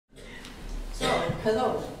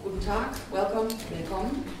Hello, guten Tag, welcome,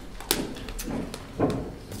 willkommen.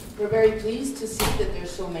 We're very pleased to see that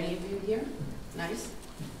there's so many of you here. Nice.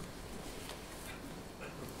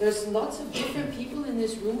 There's lots of different people in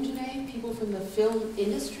this room today, people from the film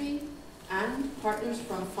industry and partners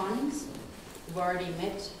from funds. We've already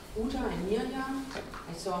met Uta and Mirja.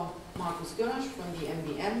 I saw Markus Görsch from the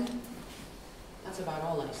MBM. That's about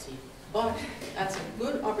all I see. But that's a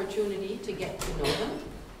good opportunity to get to know them,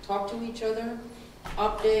 talk to each other,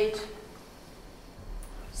 update,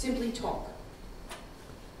 simply talk.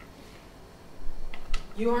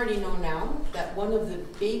 You already know now that one of the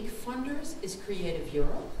big funders is Creative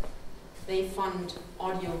Europe. They fund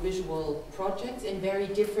audiovisual projects in very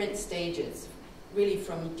different stages, really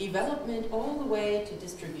from development all the way to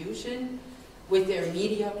distribution with their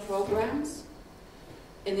media programs.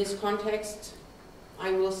 In this context,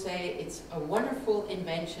 I will say it's a wonderful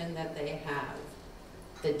invention that they have.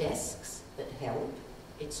 The desks that help.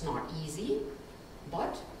 It's not easy,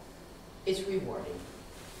 but it's rewarding.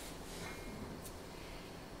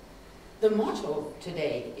 The motto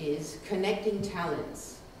today is connecting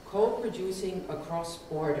talents, co-producing across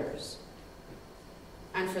borders.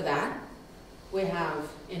 And for that, we have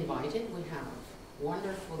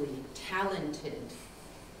wonderfully talented,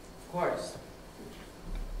 of course,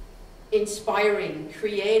 inspiring,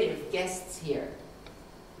 creative guests here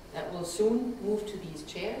that will soon move to these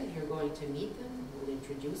chairs. You're going to meet them, we'll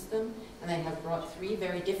introduce them, and they have brought 3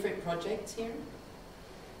 very different projects here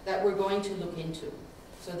that we're going to look into.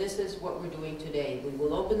 So this is what we're doing today. We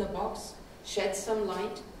will open the box, shed some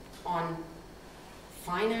light on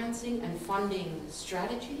financing and funding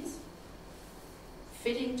strategies,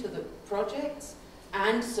 fitting to the projects,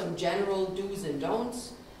 and some general do's and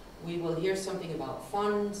don'ts. We will hear something about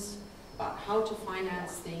funds, about how to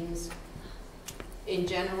finance things, in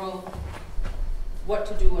general, what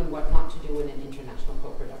to do and what not to do in an international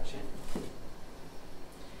co-production.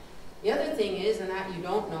 The other thing is, and that you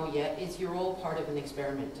don't know yet, is you're all part of an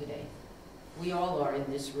experiment today. We all are in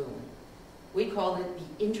this room. We call it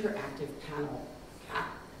the interactive panel.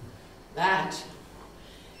 That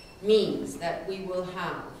means that we will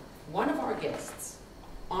have one of our guests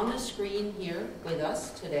on the screen here with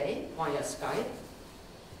us today via Skype.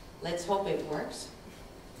 Let's hope it works.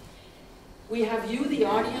 We have you, the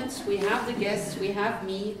audience, we have the guests, we have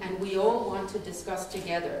me, and we all want to discuss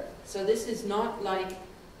together. So this is not like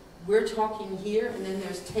we're talking here and then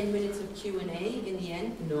there's 10 minutes of Q&A in the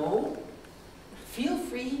end. No. Feel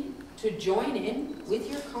free to join in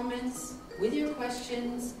with your comments, with your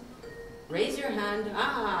questions. Raise your hand.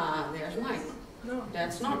 Ah, there's Mike. No.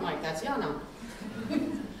 That's not Mike, that's Jana.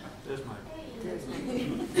 There's Mike. There's Mike.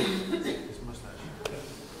 His mustache.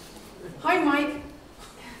 Hi, Mike.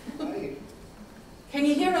 Hi. Can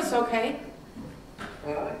you hear us okay?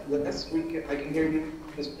 Yes, I can hear you.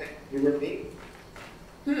 You hear me?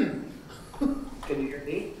 Can you hear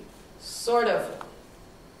me? Sort of.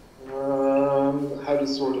 How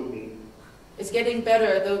does sort of mean? It's getting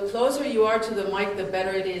better. The closer you are to the mic, the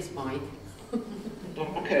better it is, Mike.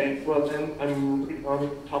 Okay, well then I'm on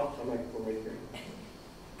top of the microphone right here.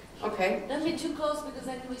 Okay. Don't be too close because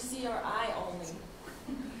then we see your eye only.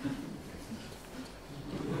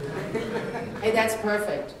 Hey, that's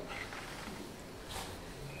perfect.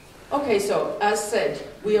 Okay, so as said,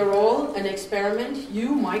 we are all an experiment.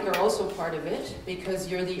 You, Mike, are also part of it because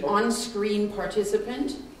you're the on-screen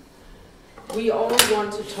participant. We all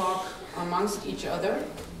want to talk amongst each other.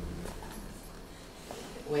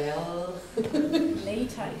 Well,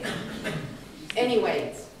 later.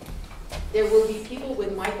 Anyways, there will be people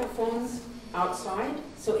with microphones outside.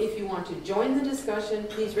 So if you want to join the discussion,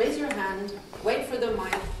 please raise your hand, wait for the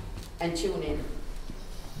mic, and tune in.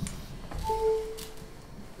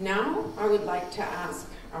 Now, I would like to ask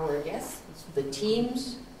our guests, the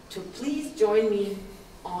teams, to please join me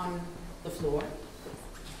on the floor.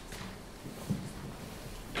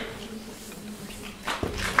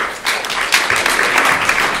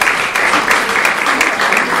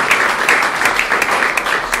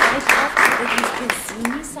 You can see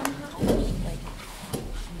me somehow? Like,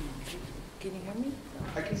 can you hear me?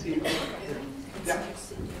 I can see you. Yeah.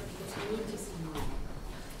 You need to see mine,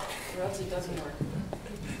 or else it doesn't work.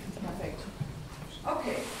 Perfect.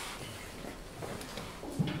 Okay.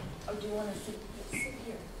 Or do you want to sit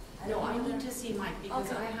here? No, I need to see Mike because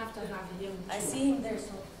Okay. I have to have him. I too. see him there,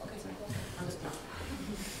 so okay.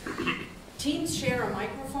 Teams share a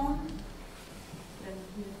microphone.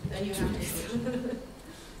 Then you have to switch.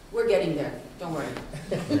 We're getting there. Don't worry.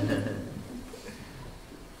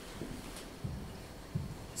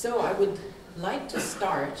 So I would like to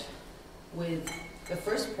start with the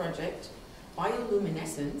first project,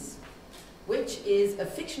 Biolumineszenz, which is a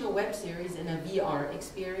fictional web series and a VR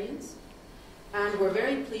experience. And we're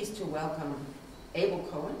very pleased to welcome Abel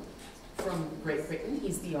Kohen from Great Britain,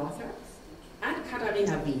 he's the author, and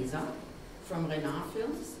Katharina Weser from Reynard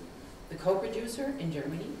Films, the co-producer in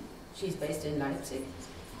Germany. She's based in Leipzig.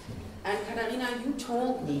 And Katharina, you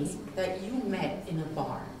told me that you met in a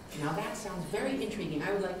bar. Now that sounds very intriguing.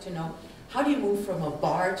 I would like to know, how do you move from a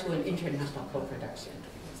bar to an international co-production?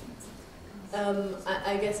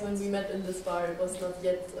 I guess when we met in this bar, it was not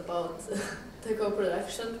yet about the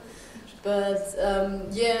co-production. But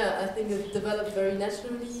yeah, I think it developed very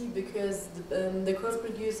naturally because the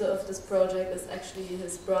co-producer of this project is actually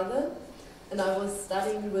his brother. And I was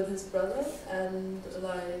studying with his brother, and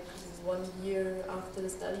like 1 year after the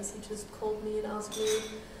studies, he just called me and asked me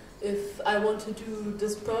if I want to do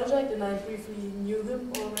this project, and I briefly knew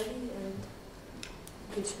him already and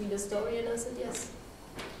pitched me the story, and I said yes.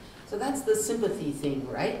 So that's the sympathy thing,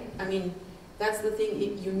 right? I mean, that's the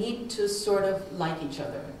thing, you need to sort of like each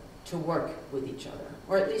other, to work with each other,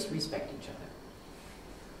 or at least respect each other.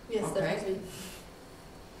 Yes, okay. Definitely.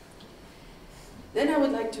 Then I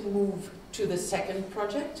would like to move to the second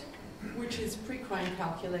project, which is Pre-Crime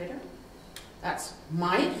Calculator. That's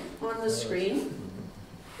Mike on the screen.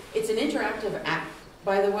 It's an interactive app,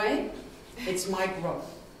 by the way. It's Mike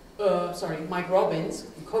Robbins,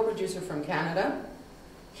 co-producer from Canada.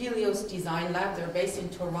 Helios Design Lab, they're based in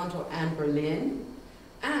Toronto and Berlin.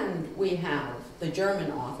 And we have the German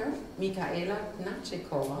author, Michaela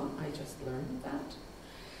Pňačeková, I just learned that.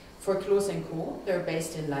 For Kloos Co, they're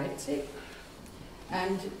based in Leipzig.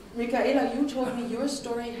 And Michaela, you told me your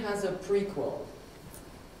story has a prequel,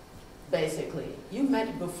 basically. You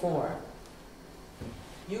met before.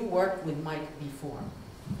 You worked with Mike before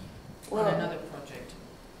on another project.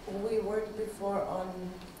 We worked before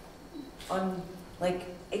on like,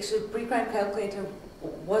 actually Pre-Crime Calculator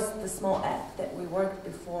was the small app that we worked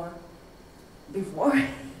before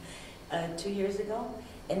 2 years ago.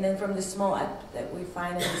 And then from the small app that we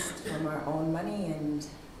financed from our own money, and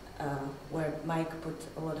where Mike put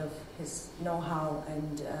a lot of his know-how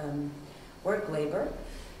and work labor,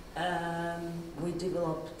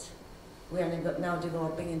 we are now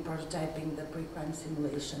developing and prototyping the pre-crime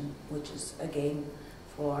simulation, which is a game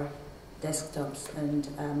for desktops and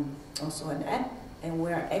also an app. And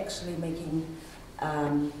we're actually making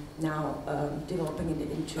now developing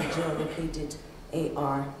it into a geolocated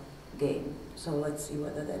AR game. So let's see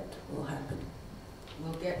whether that will happen.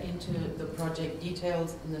 We'll get into the project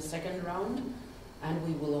details in the second round, and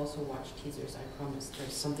we will also watch teasers, I promise.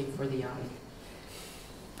 There's something for the eye.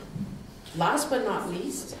 Last but not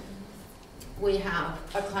least, we have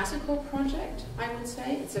a classical project, I would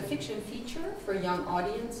say. It's a fiction feature for young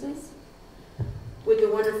audiences with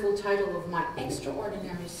the wonderful title of My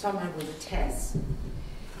Extraordinary Summer with Tess.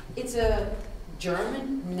 It's a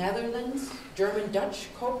German-Netherlands, German-Dutch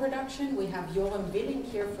co-production. We have Joram Willink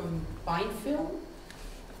here from Beinfilm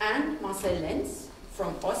and Marcel Lenz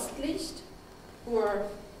from Ostlicht, who are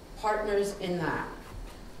partners in that.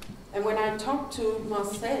 And when I talked to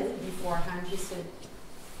Marcel beforehand, he said,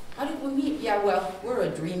 how did we meet? Yeah, well, we're a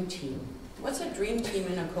dream team. What's a dream team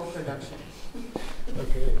in a co-production?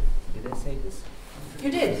 Okay. Did I say this? You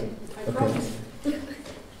did, I promise.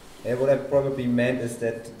 What I probably meant is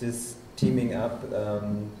that this teaming up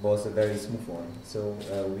was a very smooth one. So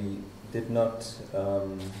we did not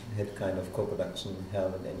hit kind of co-production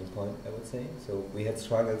hell at any point, I would say. So we had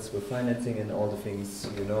struggles with financing and all the things,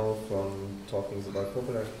 you know, from talking about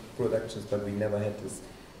co-productions, but we never had these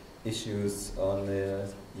issues on a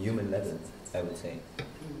human level, I would say.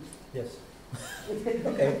 Yes. Okay.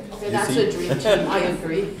 Okay, that's a dream team, I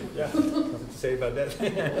agree. Yeah, nothing to say about that.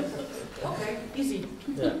 Okay, easy.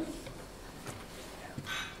 Yeah.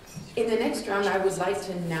 In the next round, I would like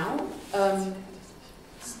to now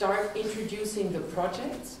start introducing the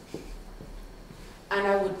projects. And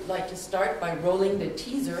I would like to start by rolling the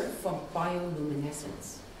teaser for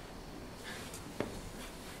Biolumineszenz.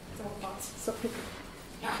 Sorry.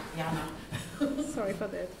 Yeah, Jana. Sorry for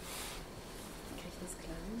that.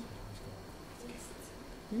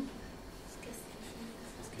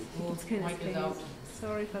 It's kind of Mike is out.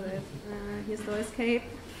 Sorry for that. Here's no escape.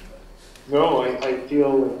 No, I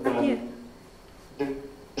feel Here.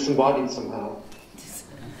 disembodied somehow.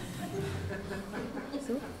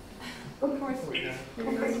 So? Of course. Let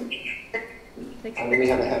me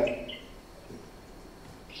have a head.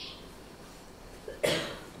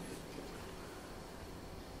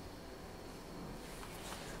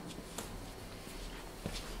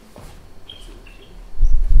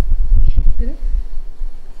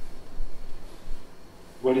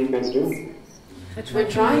 What are you guys doing? We're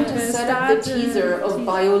trying to set up the teaser of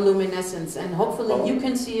Biolumineszenz, and hopefully you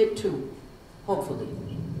can see it too. Hopefully.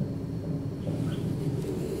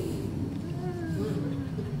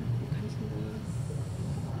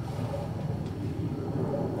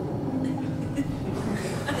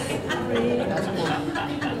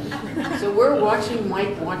 So we're watching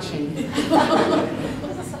Mike watching.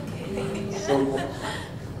 So,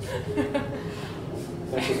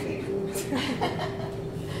 that's okay.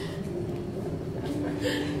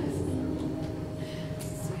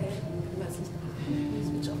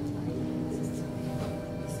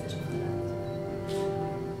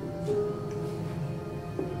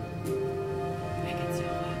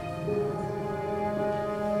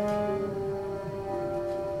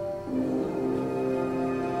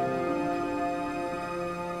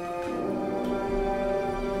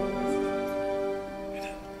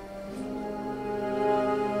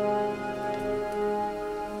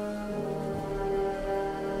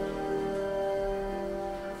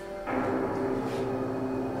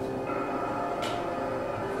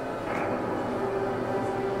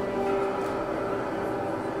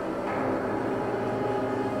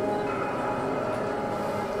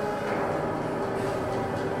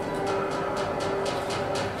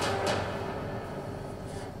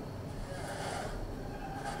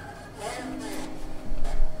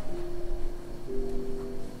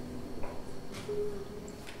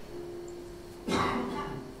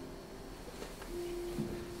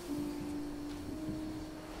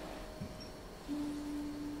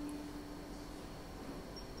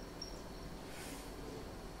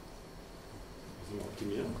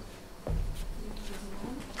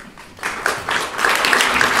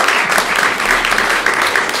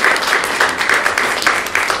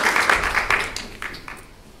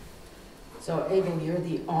 So Abel, you're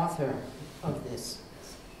the author of this.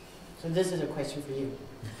 So this is a question for you.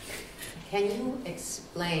 Can you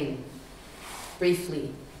explain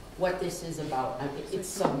briefly what this is about? I mean, it's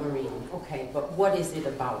submarine, okay, but what is it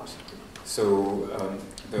about? So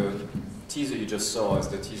the teaser you just saw is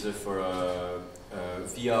the teaser for a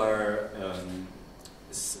VR,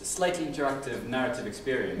 slightly interactive narrative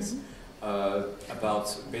experience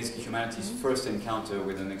about basically humanity's first encounter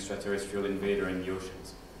with an extraterrestrial invader in the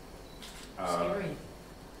oceans. Scary.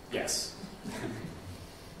 Yes.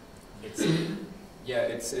 It's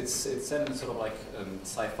set in sort of like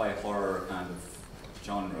sci-fi horror kind of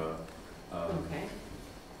genre. Okay.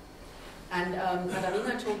 And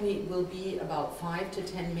Katharina told me it will be about 5 to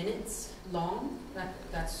 10 minutes long.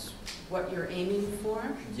 That's what you're aiming for?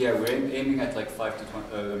 Yeah, we're aiming at like 10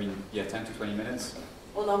 to 20 minutes.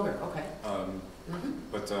 Or longer, okay.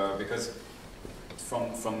 But because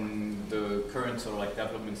from the current sort of like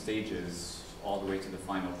development stages all the way to the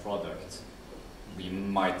final product, we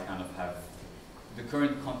might kind of have the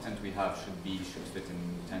current content we have should fit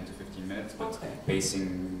in 10 to 15 minutes, but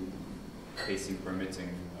pacing permitting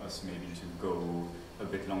us maybe to go a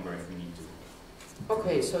bit longer if we need to.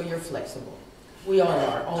 Okay, so you're flexible. We all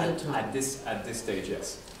are, all the time. At this stage,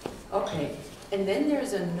 yes. Okay, and then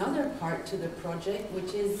there's another part to the project,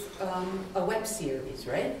 which is a web series,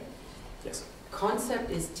 right? Yes. Concept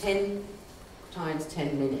is 10 times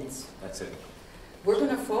 10 minutes. That's it. We're going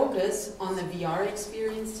to focus on the VR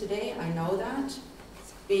experience today, I know that,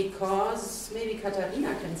 because maybe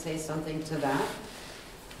Katharina can say something to that.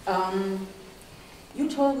 You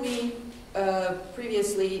told me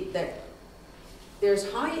previously that there's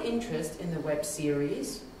high interest in the web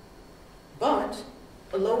series, but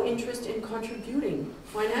a low interest in contributing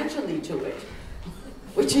financially to it,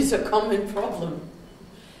 which is a common problem.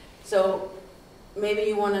 So maybe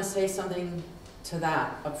you want to say something to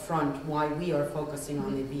that up front, why we are focusing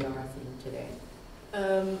on the VR thing today.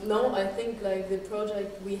 No, I think like the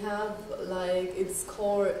project we have, like its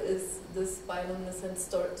core is this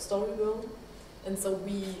Biolumineszenz story world, and so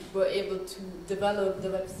we were able to develop the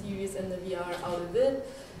web series and the VR out of it.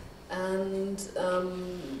 And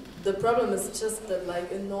the problem is just that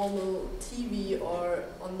like in normal TV or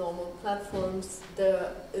on normal platforms,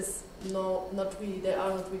 there are not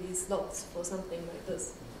really slots for something like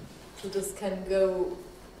this. So this can go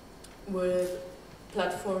with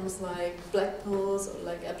platforms like Blackpills or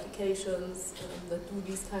like applications that do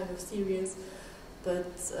these kind of series, but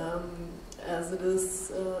as it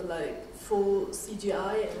is like full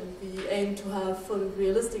CGI and we aim to have full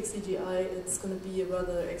realistic CGI, it's going to be a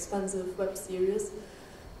rather expensive web series,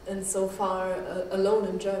 and so far alone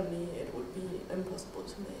in Germany it would be impossible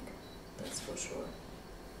to make, that's for sure.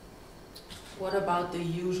 What about the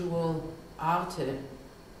usual Arte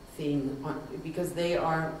thing, because they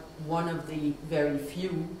are one of the very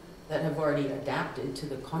few that have already adapted to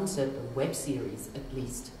the concept of web series, at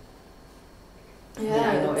least. Yeah,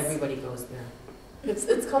 I know it's- everybody goes there.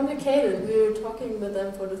 It's complicated. We were talking with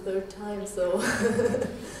them for the third time, so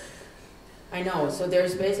I know, so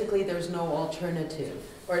there's no alternative.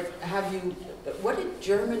 Or have you, what did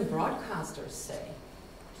German broadcasters say?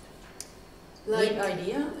 like Neat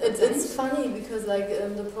idea? it's funny because like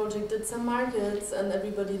the project did some markets and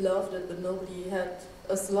everybody loved it, but nobody had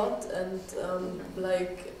a slot, and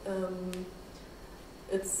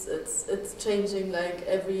it's changing like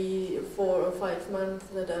every 4 or 5 months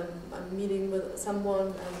that I'm meeting with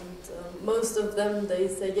someone, and most of them, they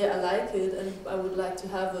say, yeah, I like it and I would like to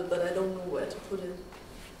have it, but I don't know where to put it.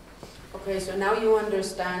 Okay, so now you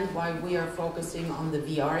understand why we are focusing on the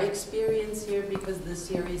VR experience here, because the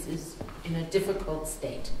series is in a difficult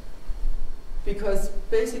state. Because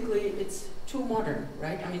basically it's too modern,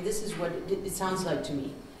 right? I mean, this is what it sounds like to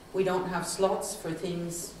me. We don't have slots for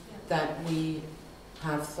things that we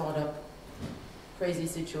have thought up. Crazy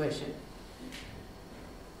situation.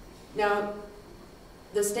 Now,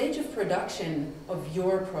 the stage of production of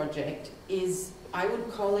your project is, I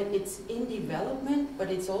would call it, it's in development,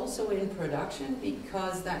 but it's also in production,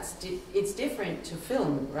 because it's different to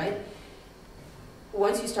film, right?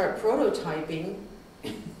 Once you start prototyping,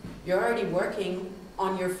 you're already working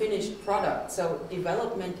on your finished product. So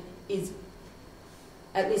development is,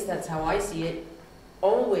 at least that's how I see it,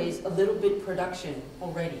 always a little bit production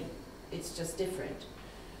already. It's just different.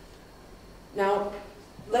 Now,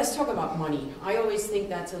 let's talk about money. I always think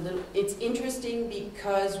that's it's interesting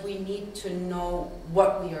because we need to know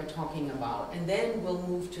what we are talking about, and then we'll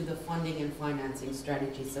move to the funding and financing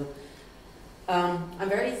strategy. So I'm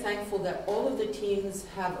very thankful that all of the teams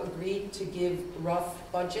have agreed to give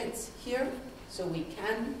rough budgets here, so we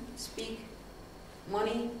can speak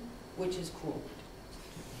money, which is cool.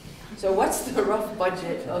 So what's the rough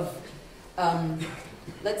budget of,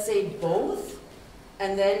 let's say both,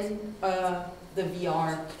 and then the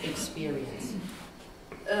VR experience?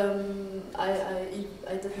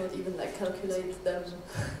 I did not even like calculate them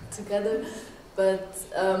together, but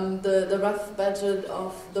the rough budget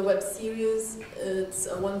of the web series, it's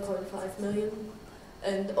 1.5 million,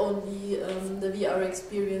 and only the VR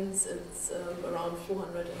experience, it's around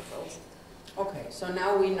 400,000. Okay, so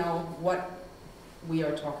now we know what we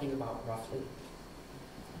are talking about roughly.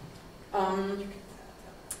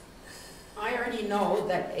 I already know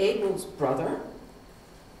that Abel's brother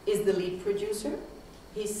is the lead producer.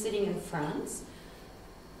 He's sitting in France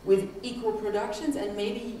with Eco Productions, and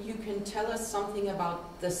maybe you can tell us something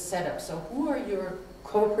about the setup. So who are your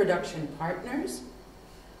co-production partners?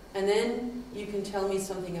 And then you can tell me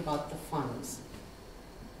something about the funds.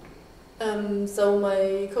 So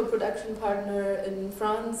my co-production partner in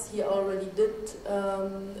France, he already did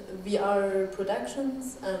VR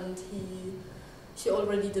productions, and he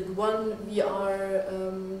already did one VR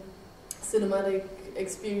cinematic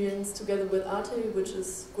experience together with Arte, which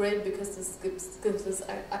is great because this gives us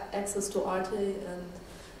access to Arte, and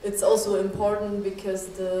it's also important because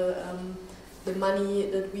the money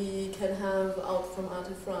that we can have out from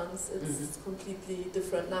Arte France, it's completely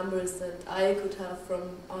different numbers that I could have from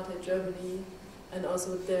Arte Germany, and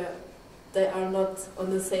also they are not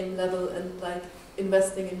on the same level and like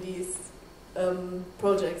investing in these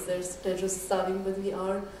projects. They're just starting with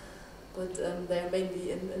VR, but they're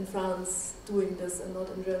mainly in France doing this and not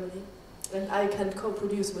in Germany. And I can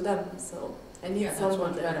co-produce with them, so I need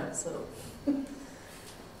someone there. So.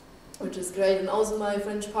 Which is great, and also my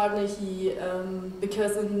French partner, he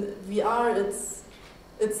because in VR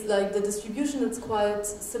it's like the distribution, it's quite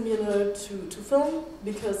similar to film,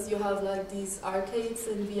 because you have like these arcades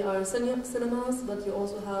in VR cinemas, but you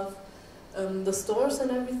also have the stores and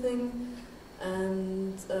everything,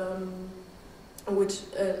 and which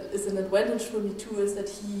is an advantage for me too, is that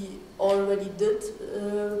he already did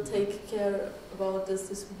take care about this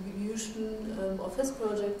distribution of his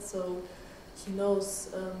project, so he knows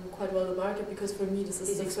quite well the market, because for me this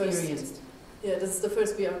is the first. Yeah, this is the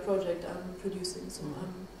first VR project I'm producing, so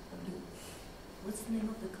I'm new. What's the name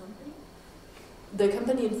of the company? The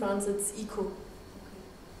company in France, it's Eco.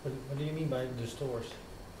 What do you mean by the stores?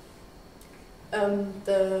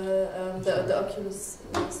 The Oculus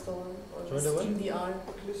store, or Sorry, the Steam VR,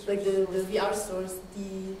 like the VR stores,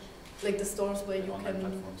 like the stores where you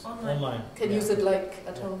can use it like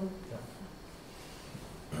at home.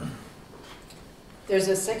 There's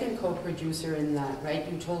a second co-producer in that, right?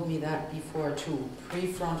 You told me that before too.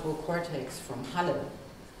 Prefrontal cortex from Halle,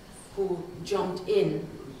 who jumped in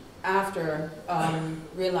after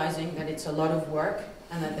realizing that it's a lot of work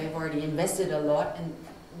and that they've already invested a lot, and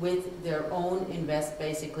with their own invest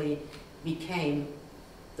basically became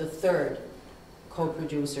the third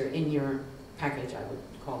co-producer in your package, I would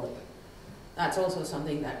call it. That's also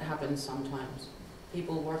something that happens sometimes.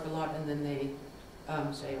 People work a lot and then they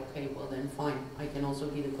say, okay, well then fine, I can also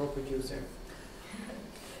be the co-producer.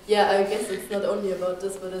 Yeah, I guess it's not only about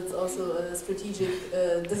this, but it's also a strategic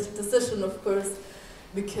decision, of course,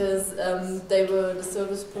 because they were the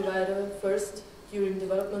service provider first during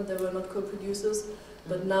development. They were not co-producers,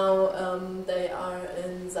 but now they are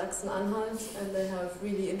in Sachsen-Anhalt and they have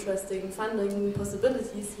really interesting funding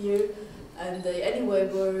possibilities here. And they anyway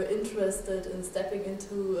were interested in stepping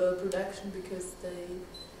into production because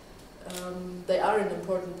they are an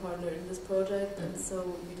important partner in this project, and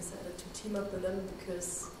so we decided to team up with them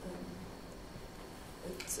because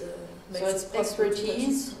it makes so it's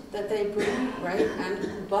expertise that they bring, right?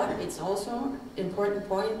 But it's also, important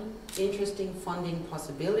point, interesting funding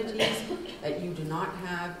possibilities that you do not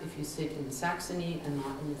have if you sit in Saxony and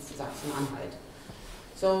not in Sachsen-Anhalt.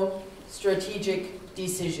 So, strategic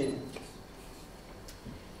decision.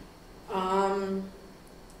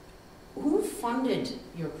 Who funded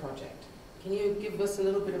your project? Can you give us a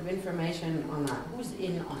little bit of information on that? Who's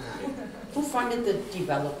in on that? Who funded the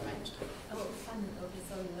development? Oh, funded. Okay,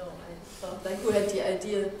 sorry, no, I thought like who had the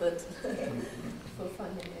idea, but for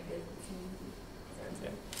funding, I guess it's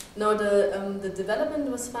easy. No, the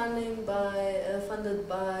development was funded by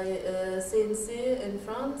CNC in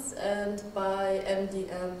France and by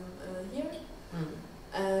MDM here.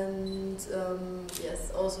 And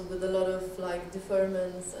yes, also with a lot of like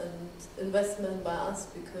deferments and investment by us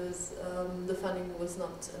because the funding was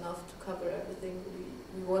not enough to cover everything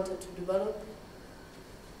we wanted to develop.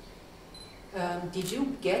 Did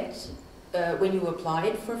you get, when you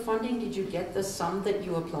applied for funding, did you get the sum that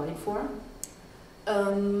you applied for?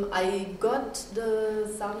 I got the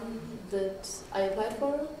sum that I applied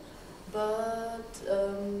for, but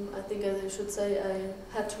I think I should say I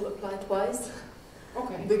had to apply twice.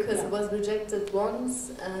 Okay. Because it was rejected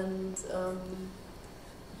once, and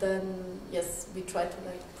then yes, we tried to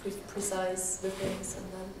like precise the things, and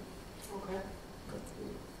then okay.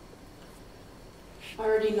 I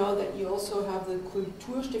already know that you also have the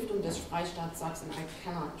Kulturstiftung des Freistaats Sachsen. I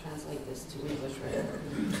cannot translate this to English right.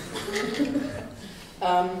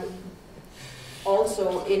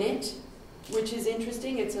 Also in it, which is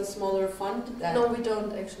interesting, it's a smaller fund. That no, we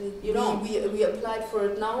don't actually. You don't? We applied for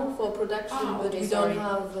it now for production, but we don't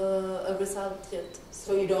have a result yet.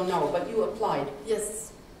 So you don't know, but you applied.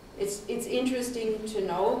 Yes. It's interesting to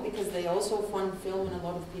know because they also fund film and a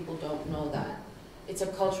lot of people don't know that. It's a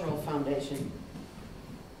cultural foundation.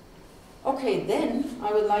 Okay, then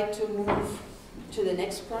I would like to move to the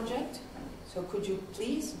next project. So could you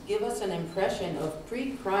please give us an impression of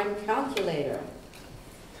Pre-Crime Calculator?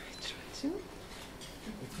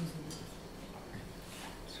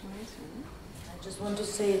 I just want to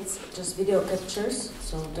say it's just video captures,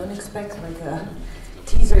 so don't expect like a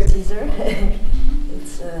teaser.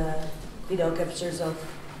 It's video captures of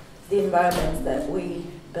the environments that we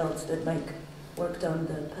built, that Mike worked on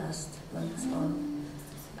the past months on,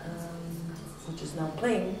 which is now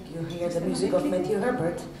playing. You hear the music of Matthew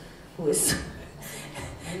Herbert, who is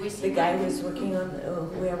the guy who is working on,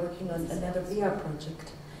 we are working on another VR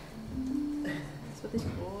project. Das wird nicht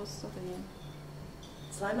groß, sorry.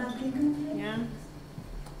 Zweimal klicken? Yeah.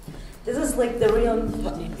 This is like the real.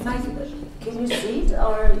 Mike, can you see it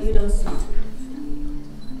or you don't see it?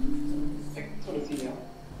 I can sort of see now.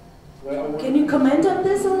 Can you comment on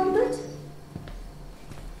this a little bit?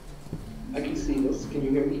 I can see this. Can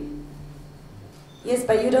you hear me? Yes,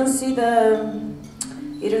 but you don't see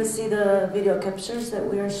the video captures that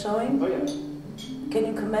we are showing. Oh yeah. Can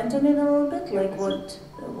you comment on it a little bit? Like what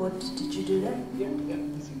did you do there? Yeah,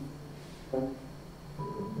 I see.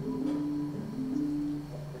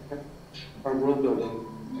 Our world building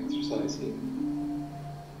exercise here.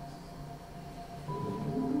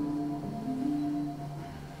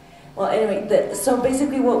 Well, anyway, so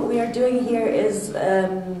basically what we are doing here is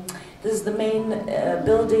this is the main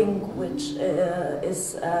building, which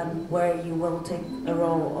is where you will take a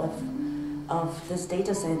role of this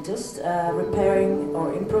data scientist repairing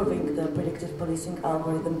or improving the predictive policing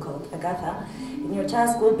algorithm called Agatha. And your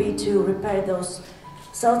task will be to repair those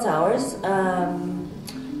cell towers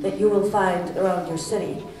that you will find around your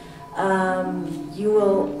city.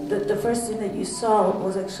 The first thing that you saw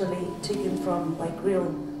was actually taken from like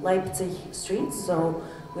real Leipzig streets. So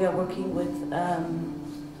we are working with, and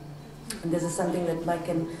this is something that Mike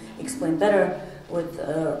can explain better, with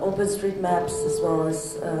open street maps as well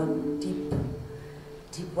as deep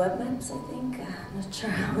web maps, I think. I'm not sure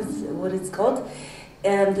what it's called.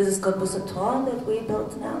 And this is called Bussator that we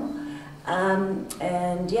built now.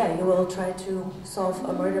 And yeah, you will try to solve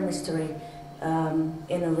a murder mystery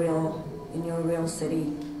in your real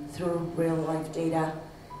city through real life data,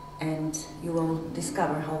 and you will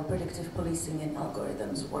discover how predictive policing and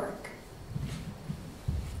algorithms work.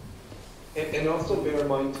 And also bear in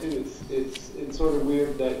mind too, it's sort of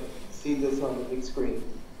weird that you see this on the big screen,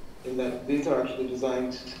 in that these are actually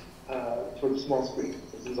designed for the small screen.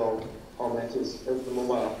 This is all meant as the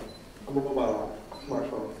mobile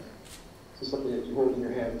smartphone. So something that you hold in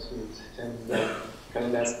your hands and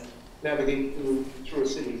kind of navigate through a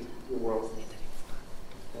city, through the world.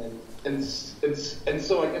 And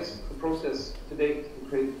so I guess the process to date to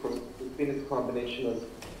create the process has been a combination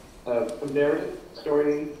of narrative,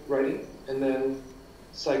 story writing, and then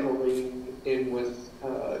cycling in with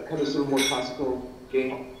kind of sort of more classical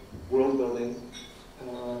game world building,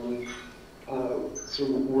 sort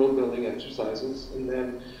of world building exercises,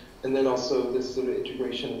 and then also this sort of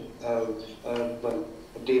integration of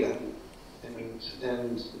data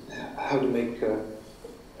and how to make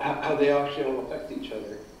how they actually all affect each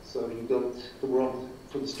other. So you build the world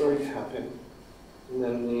for the story to happen, and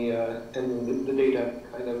then the data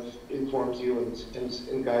kind of informs you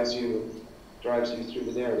and guides you and drives you through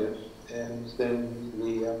the narrative, and then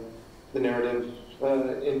the narrative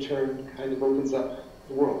in turn kind of opens up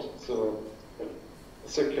the world. So a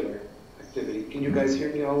circular activity. Can you guys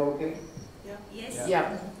hear me all okay? Yeah. Yes.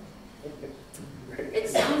 Yeah. Okay. Great. It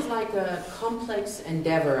sounds like a complex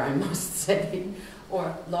endeavor, I must say, or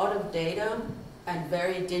a lot of data and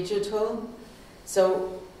very digital.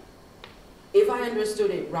 So if I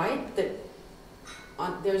understood it right, that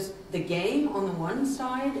there's the game on the one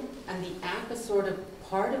side and the app is sort of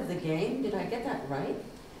part of the game. Did I get that right?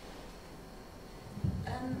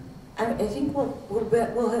 I think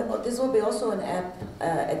this will be also an app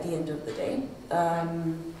at the end of the day.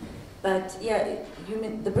 But yeah, you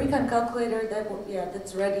mean the Brick calculator?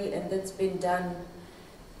 That's ready and that's been done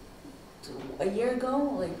a year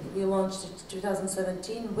ago. Like we launched it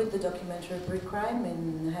 2017 with the documentary Brick Crime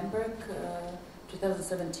in Hamburg,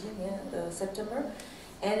 2017, September.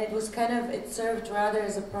 And it was it served rather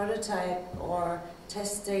as a prototype or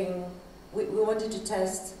testing. We wanted to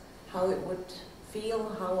test how it would feel,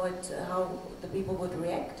 how the people would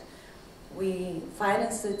react. We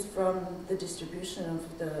financed it from the distribution of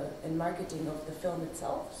and marketing of the film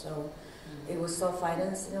itself, so it was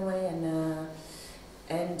self-financed in a way,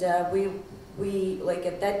 and we like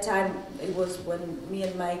at that time it was when me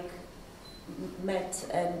and Mike met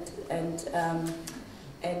and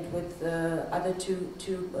with the other two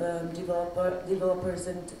developers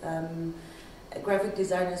and graphic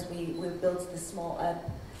designers, we built this small app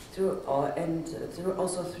through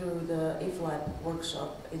the IFLab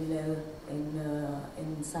workshop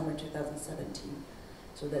in summer 2017.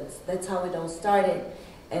 So that's how it all started.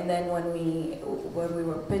 And then when we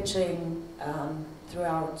were pitching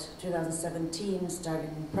throughout 2017,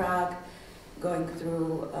 started in Prague, going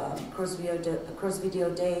through cross video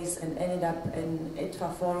days, and ended up in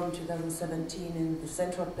ITFA Forum 2017 in the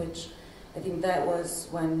central pitch. I think that was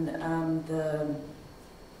when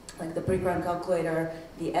the pre-run calculator,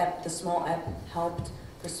 the app, the small app, helped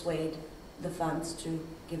persuade the funds to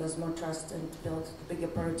give us more trust and build the bigger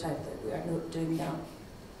prototype that we are doing now.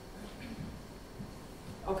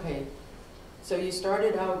 Okay, so you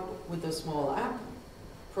started out with a small app,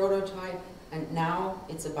 prototype, and now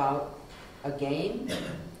it's about a game.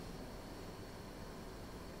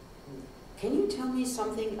 Can you tell me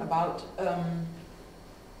something about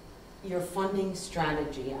your funding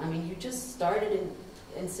strategy? I mean, you just started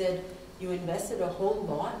and said you invested a whole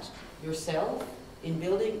lot yourself in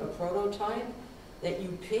building a prototype that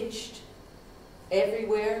you pitched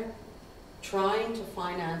everywhere, trying to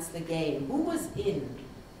finance the game. Who was in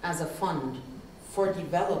as a fund for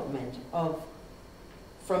development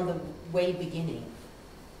from the way beginning?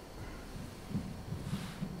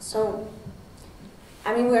 So,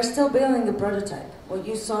 I mean, we're still building a prototype. What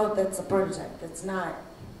you saw, that's a prototype. That's not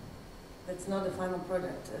the final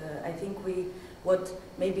product. I think what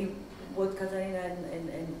Katharina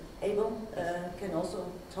and Abel can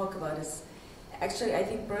also talk about is, actually, I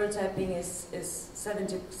think prototyping is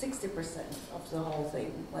 60% of the whole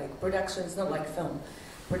thing. Like, production is not like film.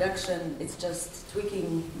 Production, it's just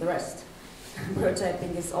tweaking the rest.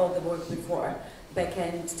 Prototyping is all the work before.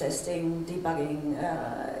 Back-end testing, debugging,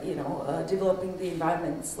 developing the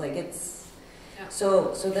environments. Like, it's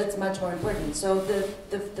so that's much more important. So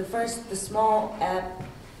the small app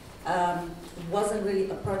wasn't really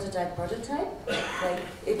a prototype. Like,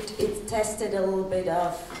 it tested a little bit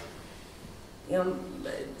of,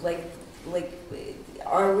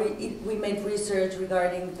 we made research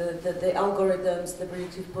regarding the algorithms, the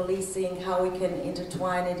predictive policing, how we can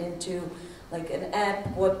intertwine it into like an app,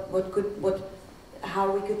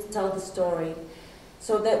 how we could tell the story.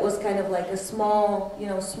 So that was kind of like a small, you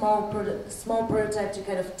know, small prototype to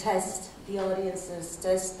kind of test the audiences,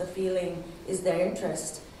 test the feeling, is their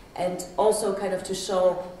interest, and also kind of to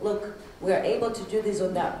show, look, we are able to do this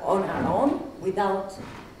on our own without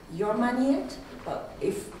your money yet, but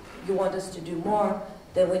if you want us to do more,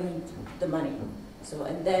 then we need the money. So,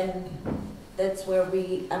 and then that's where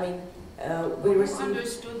we, I mean, we received... Who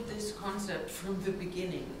understood this concept from the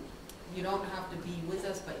beginning? You don't have to be with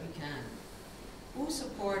us, but you can. Who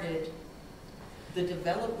supported the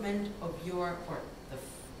development of your, or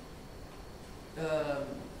the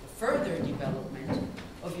further development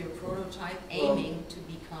of your prototype aiming to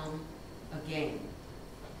become a game?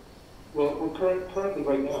 Well, we're currently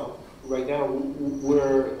right now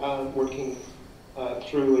we're working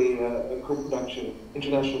through a co-production,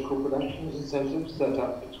 international co-production incentive set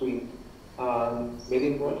up between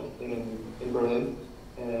Medienbord in Berlin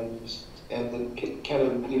and the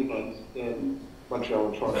Canada Media Fund in Montreal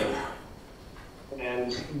and Toronto.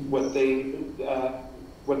 And what the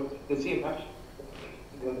CMF,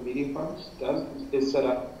 the Media Fund, does is set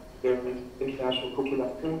up their international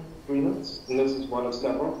co-production agreements, and this is one of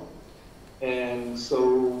several. And so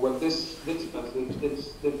what this does is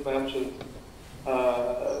this matches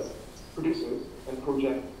producers and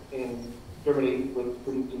projects in Germany with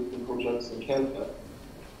producers and projects in Canada,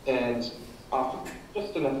 and often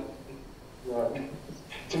just enough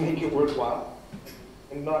to make it worthwhile,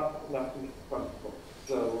 and not enough to make it profitable.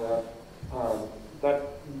 So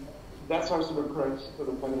that's our sort of current sort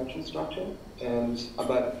of financial structure. And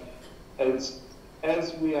but as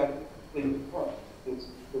we actually deploy this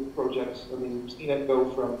project, I mean, we've seen it go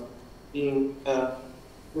from being a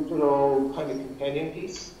digital kind of companion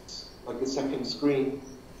piece, like a second screen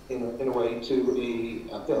in a way, to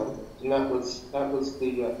a film, and that was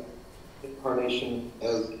the incarnation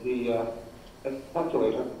as the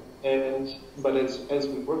calculator. But as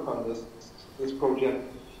we work on this project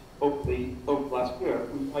over the last year,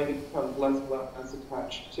 we find it becomes less and less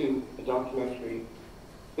attached to a documentary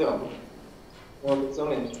film of its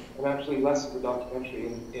own end, and actually less of a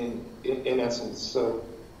documentary in essence. So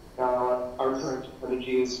our current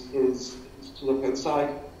strategy is to look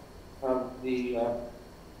outside of the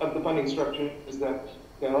funding structures that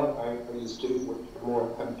Abel and I are used to, which are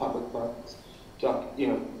more kind of public funds,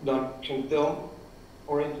 non-fiction film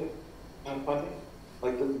oriented funding,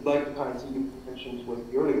 like the kinds that you mentioned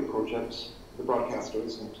with the earlier projects, the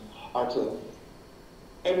broadcasters and Unter.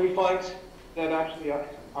 And we find that actually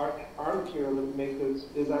our material that we make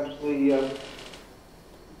is actually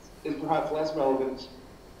is perhaps less relevant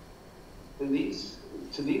to these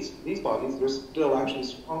bodies. They're still actually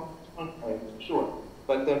strong, sure,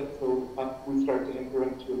 but then so we start to enter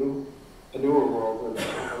into a newer world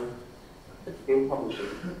of game publishing.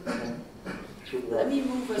 Let me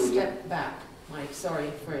move a step back, Mike. Sorry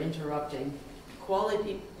for interrupting.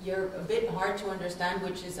 Quality, you're a bit hard to understand,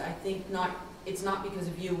 which is, I think, it's not because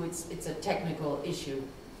of you, it's a technical issue.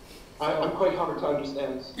 So. I'm quite hard to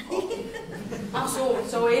understand. Oh,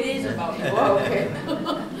 so it is about you. Oh, okay.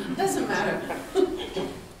 Doesn't matter.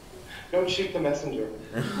 Don't shoot the messenger.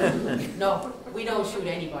 No, we don't shoot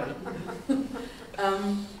anybody.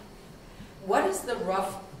 What is the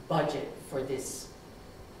rough budget for this?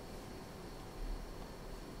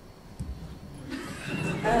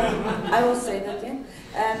 I will say that, yeah.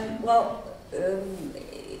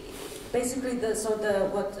 Basically,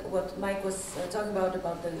 what Mike was talking about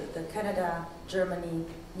the Canada-Germany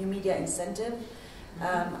New Media Incentive,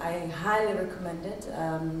 I highly recommend it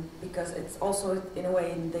because it's also, in a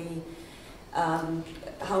way, in the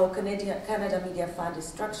how Canada Media Fund is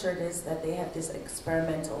structured is that they have this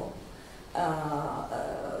experimental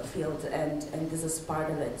field, and this is part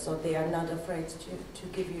of it. So they are not afraid to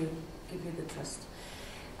give you the trust.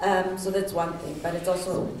 So that's one thing, but it's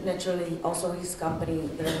also naturally also his company,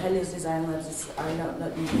 the Helios Design Labs, are not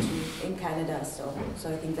in Canada. So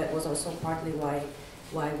I think that was also partly why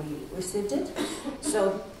we received it.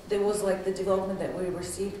 So there was like the development that we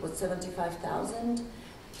received was 75,000.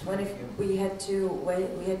 We had to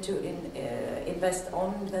invest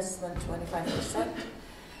on investment 25%.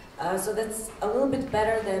 So that's a little bit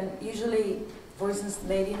better than usually. For instance,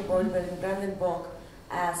 Medienbord and Brandenburg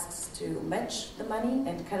asks to match the money,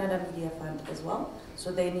 and Canada Media Fund as well.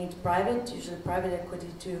 So they need usually private equity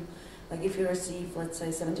to, like if you receive, let's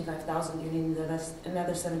say 75,000, you need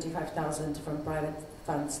another 75,000 from private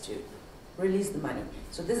funds to release the money.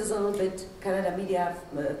 So this is a little bit Canada Media,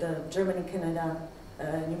 the German Canada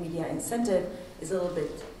New Media Incentive is a little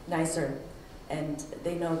bit nicer, and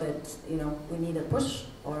they know that we need a push,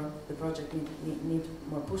 or the project need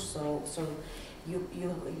more push. So you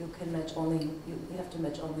can match only, you have to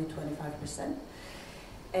match only 25%.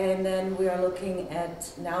 And then we are looking at,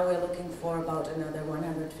 now we're looking for about another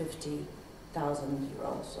 150,000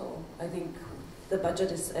 euros. So I think the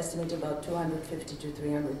budget is estimated about 250 to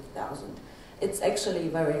 300,000. It's actually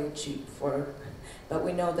very cheap but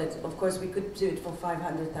we know that, of course, we could do it for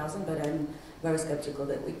 500,000, but I'm very skeptical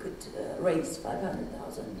that we could raise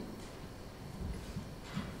 500,000.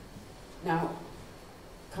 Now,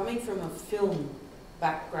 coming from a film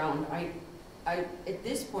background, at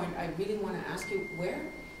this point, I really want to ask you,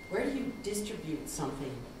 where do you distribute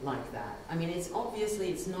something like that? I mean, it's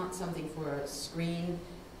not something for a screen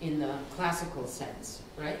in the classical sense,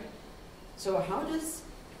 right? So how do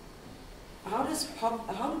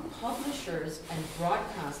publishers and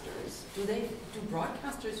broadcasters, do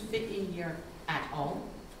broadcasters fit in here at all?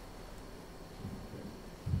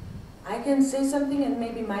 I can say something and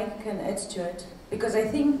maybe Mike can add to it. Because I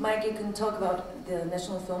think, Mike, you can talk about the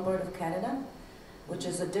National Film Board of Canada, which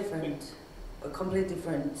is a completely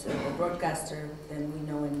different broadcaster than we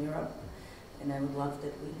know in Europe. And I would love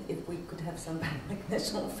that if we could have somebody like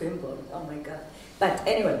National Film Board. Oh my God. But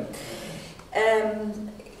anyway,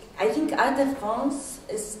 I think Art de France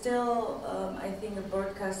is still, I think, a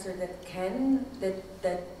broadcaster that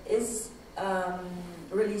is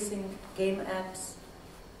releasing game apps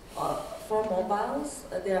for mobiles.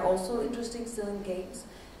 They're also interesting still in games.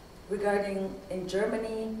 Regarding in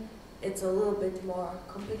Germany, it's a little bit more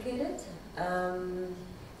complicated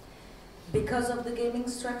because of the gaming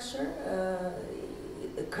structure.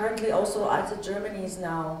 Currently also Arte Germany is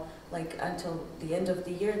now, like until the end of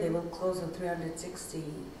the year, they will close the 360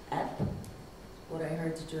 app, what I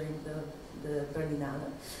heard during the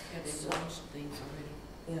Berlinale. Yeah, they've launched things already.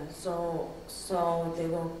 Yeah, so they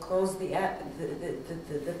will close the app,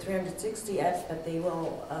 the 360 apps, but they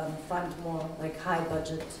will fund more like high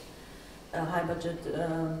budget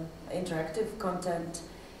interactive content.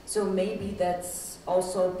 So maybe that's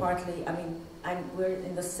also partly. I mean, we're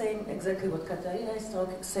in the same exactly what Katharina is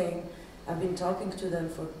saying. I've been talking to them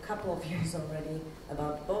for a couple of years already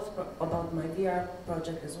about about my VR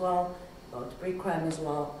project as well, about pre-crime as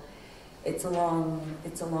well. It's a long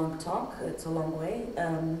talk. It's a long way.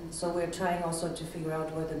 So we're trying also to figure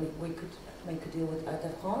out whether we could make a deal with Art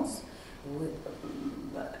de France.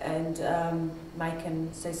 And Mike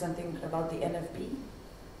can say something about the NFB.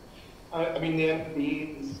 I mean, the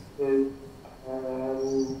NFB is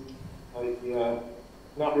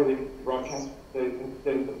not really broadcast. Then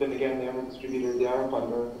again, they are a distributor. They are a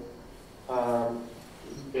funder.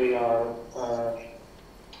 They are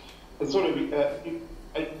sort of.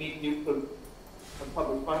 I need use of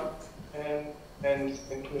public funds and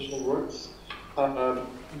commissioning works,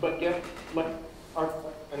 but yes, like art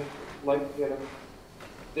and like they're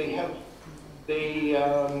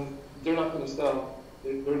not going to sell.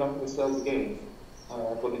 They're not going to sell the game.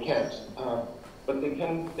 Well, they can't. But they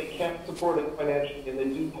can support it financially, and they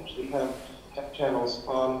do actually have channels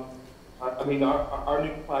on. I mean, our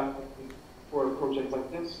new platform for a project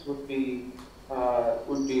like this would be a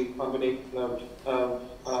combination of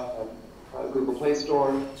Google Play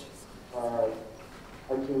Store,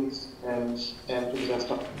 iTunes, and for the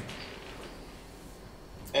desktop.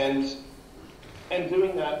 And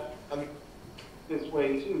doing that, I mean, this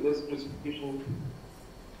way too, this distribution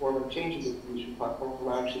form changes the distribution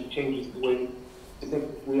platform actually changes the way I think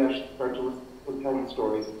we actually start to look telling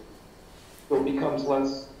stories. So it becomes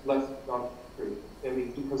less non-free. I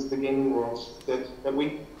mean, because the gaming world that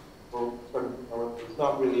we is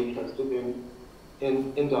not really interested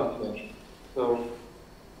in documentary. So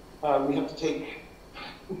we have to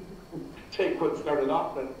take what started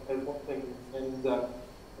off as one thing and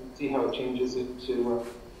see how it changes into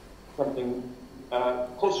something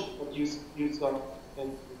closer to what you saw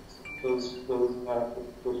in those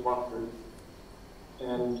walkthroughs.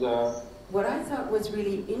 And what I thought was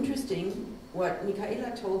really interesting, what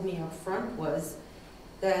Michaela told me up front was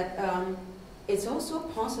that it's also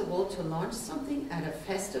possible to launch something at a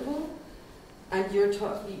festival. And you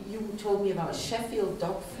told me about Sheffield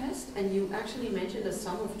Dog Fest, and you actually mentioned a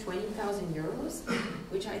sum of 20,000 euros,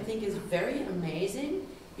 which I think is very amazing,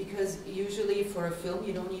 because usually for a film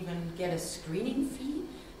you don't even get a screening fee.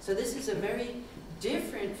 So this is a very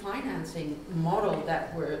different financing model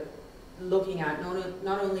that we're looking at,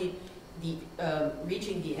 not only the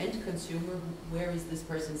reaching the end consumer, where is this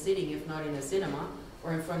person sitting if not in a cinema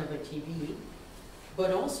or in front of a TV,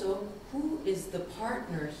 but also who is the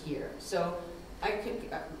partner here. So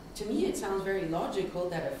to me it sounds very logical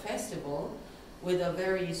that a festival with a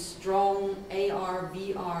very strong AR,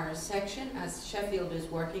 VR section, as Sheffield is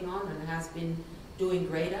working on and has been doing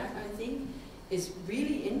great at, I think, is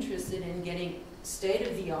really interested in getting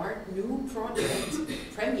state-of-the-art new project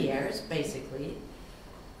premieres, basically,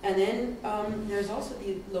 And then there's also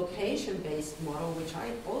the location-based model, which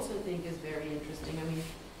I also think is very interesting. I mean,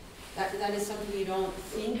 that is something you don't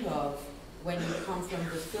think of when you come from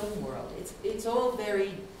the film world. It's all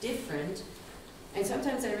very different, and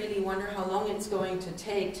sometimes I really wonder how long it's going to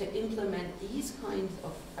take to implement these kinds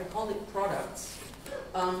of, I call it products,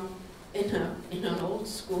 in an old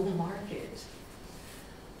school market.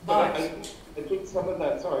 But I think some of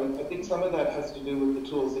that, I think some of that has to do with the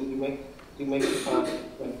tools that you make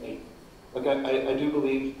Like I do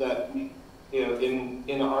believe that, you know,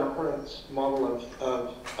 in our current model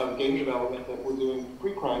of game development that we're doing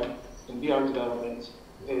pre-crime and VR development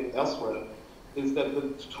elsewhere, is that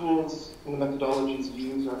the tools and the methodologies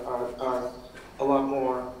used are a lot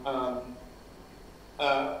more,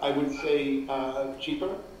 I would say,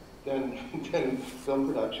 cheaper than film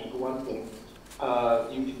production, for one thing.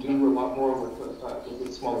 You can do a lot more with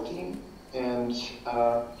a smaller team, and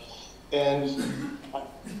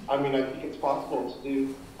I mean, I think it's possible to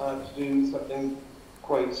do something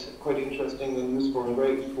quite interesting and useful and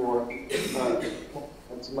great for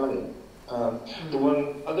some money. The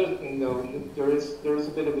one other thing, though, there is still a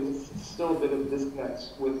bit of a disconnect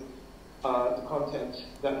with the content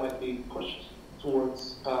that might be pushed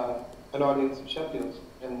towards an audience in Sheffield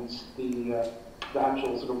and the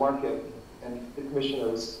actual sort of market and the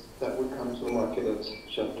commissioners that would come to a market at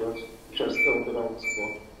Sheffield, which are still a bit old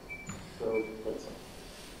school. So that's.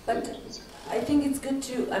 But I think it's good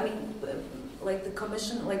to, I mean, like the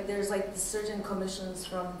commission, like there's like certain commissions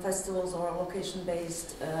from festivals or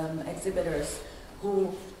location-based exhibitors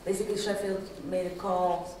who basically Sheffield made a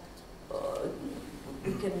call,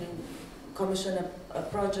 we can commission a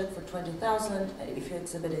project for 20,000 if you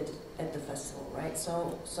exhibit it at the festival, right?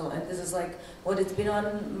 So and this is like what it's been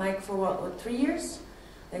on, Mike, for what 3 years?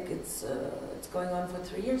 Like it's going on for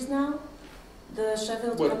 3 years now, the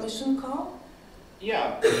Sheffield commission call?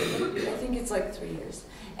 Yeah. I think it's like 3 years.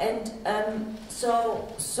 And so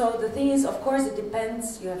the thing is, of course, it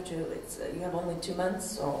depends. You have to. You have only 2 months,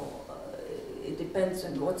 so it depends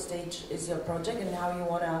on what stage is your project and how you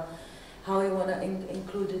wanna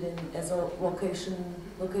include it in as a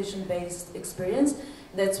location-based experience.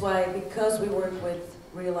 That's why, because we work with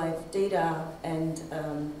real life data and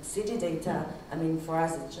city data. I mean, for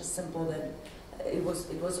us, it's just simple that. It was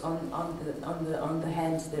on the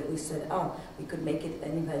hand that we said, oh, we could make it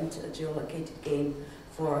an event, a geolocated game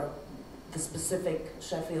for the specific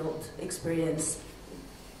Sheffield experience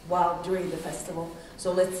while during the festival.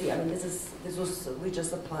 So let's see. I mean, we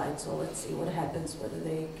just applied. So let's see what happens, whether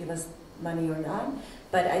they give us money or not.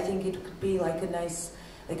 But I think it could be like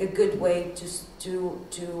a good way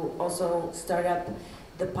to also start up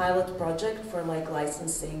the pilot project for like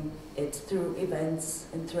licensing it through events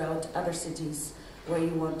and throughout other cities where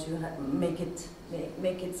you want to make it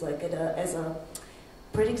like as a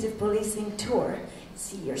predictive policing tour.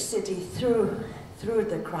 See your city through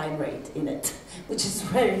the crime rate in it, which is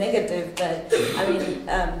very negative, but I mean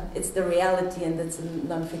it's the reality, and it's a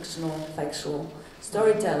non-fictional, factual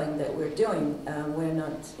storytelling that we're doing. We're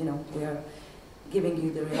not, you know, we are giving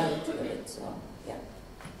you the reality of it. So yeah.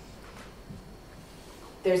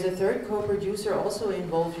 There's a third co-producer also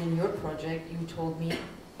involved in your project, you told me,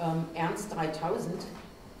 Ernst 3000.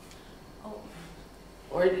 Oh.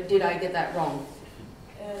 Or did I get that wrong?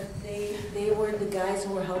 They were the guys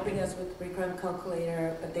who were helping us with pre-crime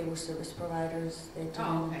calculator, but they were service providers. They didn't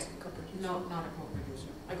co-produce. No, not a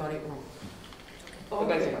co-producer. I got it wrong.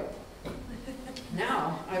 Okay.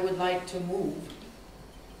 Now, I would like to move,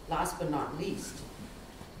 last but not least,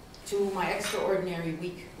 to my extraordinary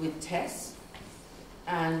week with Tess.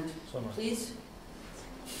 And summer. Please.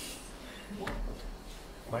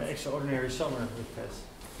 My extraordinary summer with Tess.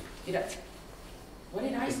 What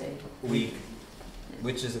did I say? Week,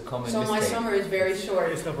 which is a common so mistake. My summer is very short.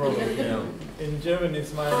 It's no problem. You know. In German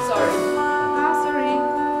it's my... Sorry. Sorry.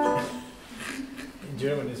 In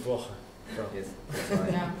German it's Woche. So. Yes, that's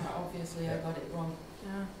right. Yeah, obviously I got it wrong.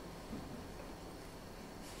 Ja.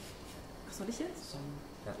 Was soll ich jetzt?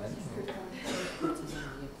 Ja, nein. Wo ist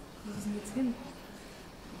denn jetzt hin?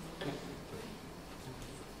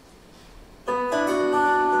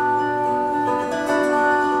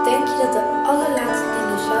 Denk je dat de allerlaatste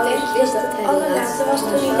dinosaurus wist dat hij de laatste was toen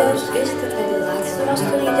hij dood wist dat hij de laatste was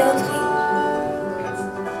toen hij dood ging?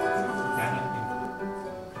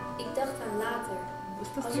 Ik dacht aan later,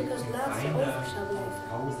 als ik als laatste over zou blijven.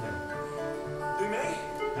 Doe je mee?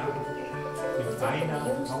 Ja, im Feiner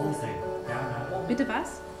auf Pause. Ja, Bitte was?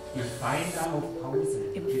 Im Feiner auf Pause.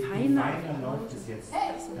 Im Im Feiner Feiner läuft es jetzt.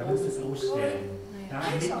 Da musst du es ausstellen. Da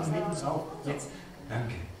mitten drauf. Jetzt.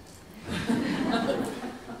 Danke.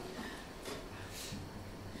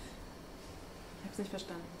 Ich habe es nicht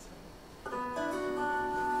verstanden.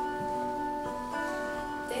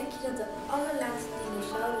 Denk je dat de allerlaatste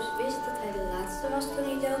dinosaurus wist dat hij de laatste was toen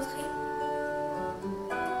hij doodging?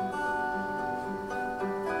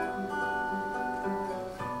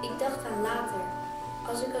 Ik dacht aan later,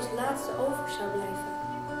 als ik als laatste over zou blijven.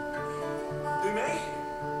 Doe je mee?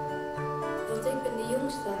 Want ik ben de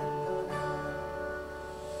jongste.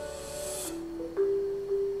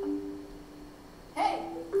 Hey,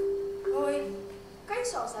 hoi. Kan je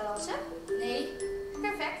salsa dansen? Nee.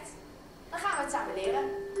 Perfect. Dan gaan we het samen leren.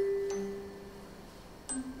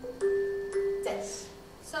 Tess.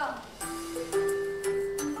 Sam.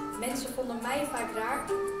 Mensen vonden mij vaak raar,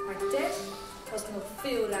 maar Tess was nog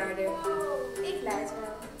veel raarder. Ik leid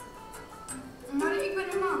wel. Maar ik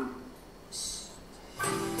ben een man.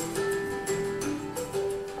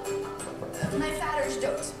 Mijn vader is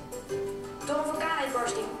dood. Door een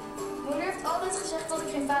vulkaanuitbarsting. Moeder heeft altijd gezegd dat ik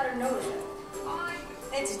geen vader nodig heb.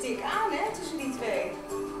 Het is dik aan, hè, tussen die twee.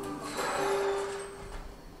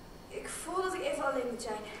 Ik voel dat ik even alleen moet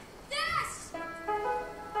zijn. Yes!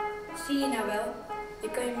 Zie je nou wel? Je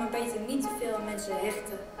kan je maar beter niet te veel aan mensen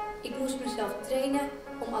hechten. Ik moest mezelf trainen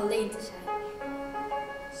om alleen te zijn.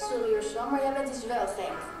 Sorry hoor Sam, maar jij bent dus wel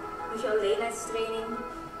gek. Met je alleenheidstraining.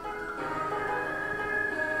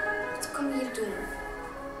 Wat kan je hier doen?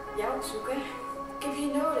 Jou opzoeken? Ik heb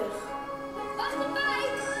je nodig. Wacht op mij!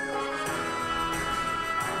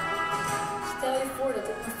 Stel je voor dat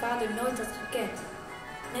ik mijn vader nooit had gekend.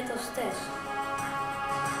 Net als Tess.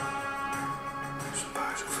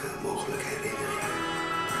 Spaar zoveel mogelijk herinneringen.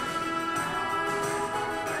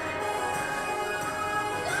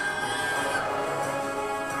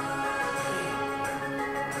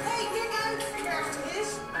 Hey, kijk uit! Kijk er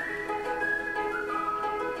eens!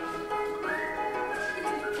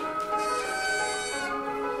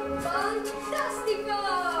 Fantastico!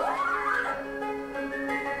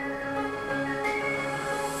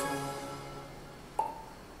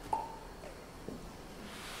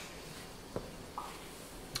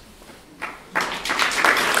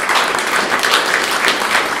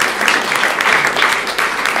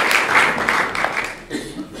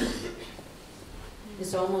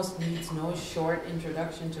 This almost needs no short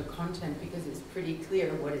introduction to content because it's pretty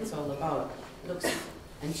clear what it's all about. Looks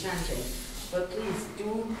enchanting. But please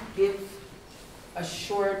do give a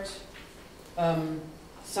short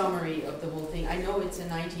summary of the whole thing. I know it's a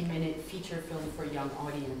 90-minute feature film for young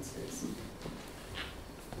audiences.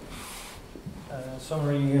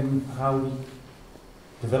 Summary in how we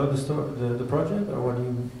develop the project, or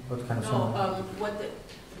what kind of summary?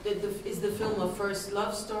 Is the film a first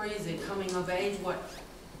love story? Is it coming of age?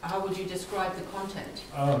 How would you describe the content?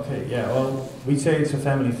 Okay, yeah. Well, we say it's a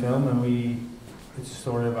family film, and it's a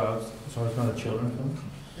story about. So it's not a children's film,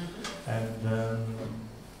 and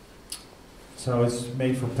so it's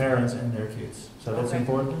made for parents and their kids. So that's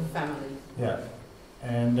important. Family. Yeah,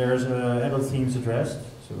 and there's adult themes addressed.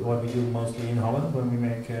 So what we do mostly in Holland when we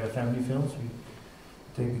make family films, we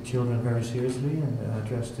take the children very seriously and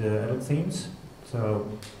address the adult themes. So,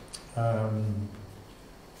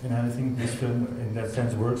 and I think this film in that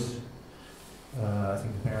sense works. I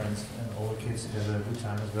think the parents and all the kids have a good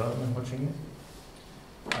time as well when watching it.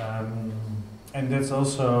 And that's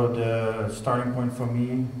also the starting point for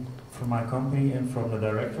me, from my company and from the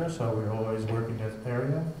director, so we always work in that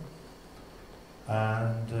area.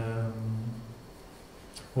 And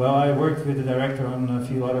well, I worked with the director on a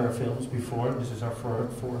few other films before. This is our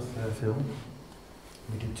fourth film.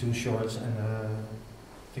 We did 2 shorts and a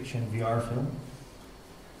fiction VR film.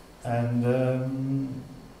 And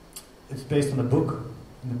it's based on a book.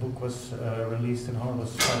 And the book was released in Holland,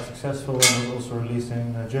 was quite successful, and was also released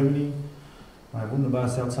in Germany. My wunderbar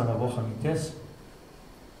seltsame Woche mit Tess.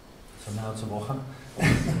 So now it's a Woche.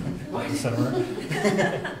 Summer.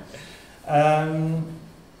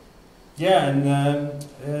 Yeah, and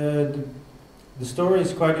the story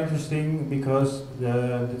is quite interesting because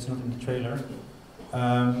it's not in the trailer.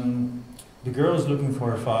 The girl is looking for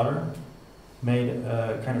her father, made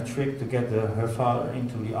a kind of trick to get her father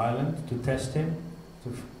into the island to test him,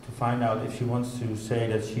 to find out if she wants to say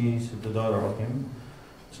that she's the daughter of him.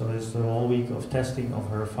 So there's the whole week of testing of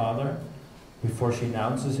her father before she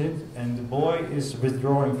announces it. And the boy is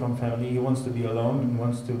withdrawing from family. He wants to be alone and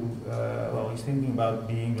wants to, well, he's thinking about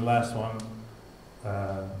being the last one,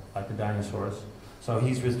 like the dinosaurs. So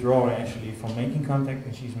he's withdrawing actually from making contact,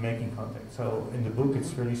 and she's making contact. So in the book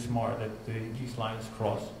it's really smart that these lines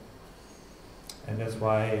cross. And that's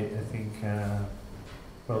why I think,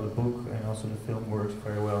 well, the book and also the film works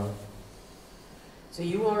very well. So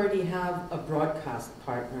you already have a broadcast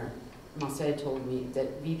partner. Marcel told me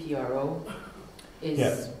that VPRO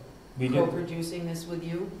is co-producing this with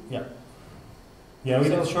you? Yeah. Yeah, we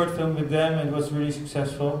did a short film with them, and it was really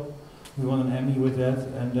successful. We won an Emmy with that,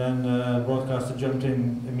 and then broadcaster jumped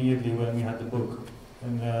in immediately when we had the book.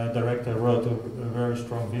 And the director wrote a very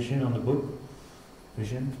strong vision on the book.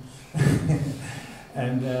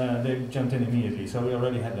 And they jumped in immediately, so we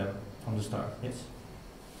already had them from the start, yes.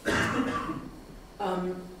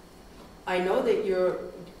 I know that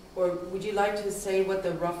or would you like to say what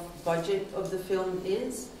the rough budget of the film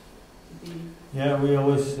is? Yeah, we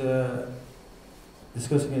always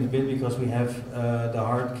discussing it a bit because we have the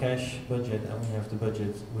hard cash budget and we have the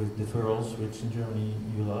budget with deferrals, which in Germany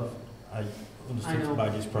you love. I understood to buy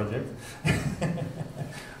this project.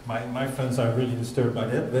 my funds are really disturbed by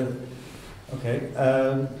that, but okay.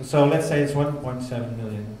 So let's say it's 1.7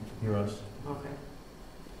 million euros. Okay.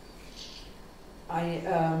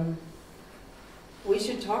 We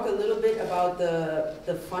should talk a little bit about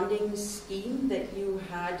the funding scheme that you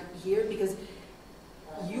had here, because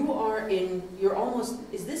you're almost,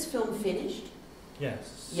 is this film finished?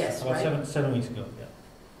 Yes. Yes, about right? 7 weeks ago, yeah.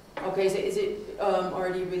 Okay, so is it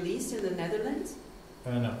already released in the Netherlands?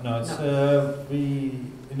 No, it's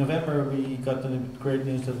in November we got the great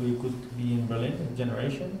news that we could be in Berlin, in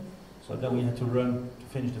Generation. So then we had to run to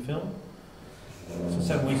finish the film. So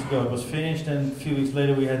 7 weeks ago it was finished, and a few weeks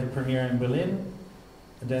later we had the premiere in Berlin,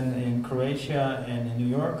 and then in Croatia and in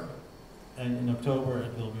New York, and in October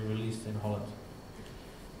it will be released in Holland.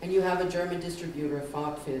 And you have a German distributor,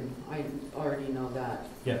 Film. I already know that.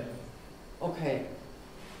 Yeah. Okay.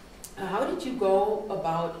 How did you go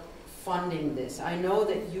about funding this? I know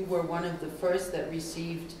that you were one of the first that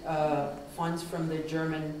received funds from the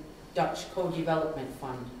German-Dutch Co-Development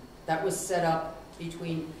Fund. That was set up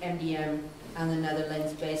between MDM and the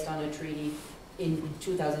Netherlands based on a treaty in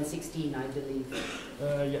 2016, I believe.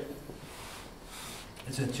 Yeah.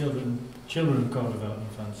 It's a children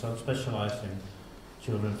co-development fund, so specialized in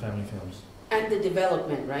children family films. And the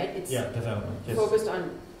development, right? It's development. Yes. Focused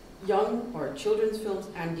on young or children's films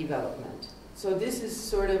and development. So this is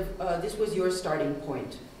sort of, this was your starting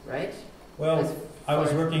point, right? Well, I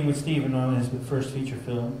was working with Steven on his first feature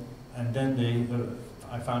film, and then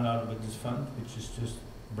I found out about this fund, which is just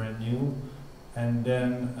brand new. And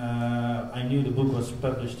then I knew the book was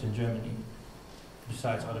published in Germany,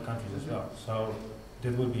 besides other countries as well. So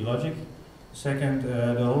that would be logic. Second,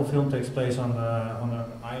 the whole film takes place on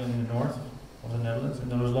an island in the north of the Netherlands,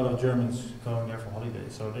 and there was a lot of Germans going there for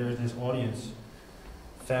holidays. So there is this audience,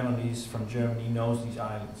 families from Germany knows these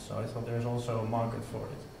islands. So I thought there's also a market for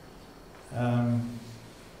it.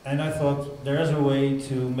 And I thought there is a way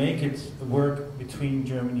to make it work between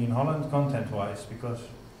Germany and Holland content-wise, because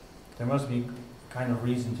there must be kind of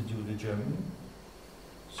reason to do it in Germany.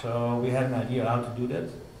 So we had an idea how to do that,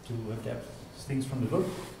 to adapt things from the book.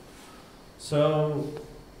 So,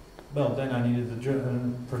 well, then I needed a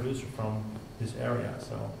German producer from this area,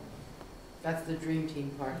 so. That's the dream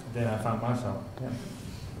team part. Then I found myself, yeah.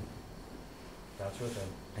 That's your turn.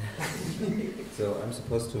 So I'm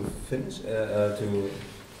supposed to finish, to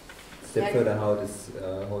step further how this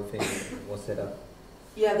whole thing was set up.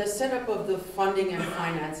 Yeah, the setup of the funding and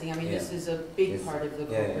financing. I mean, this is a big part of the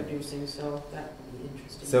co-producing, so that would be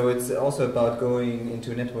interesting. So it's also about going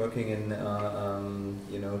into networking and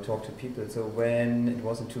you know, talk to people. So when it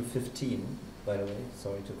was in 2015, by the way,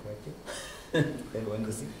 sorry to correct you, and when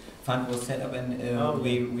this fund was set up, and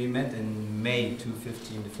we met in May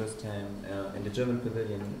 2015 the first time in the German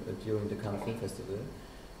pavilion during the Cannes Film Festival,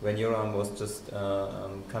 when Joram was just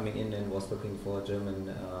coming in and was looking for a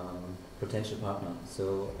German potential partner.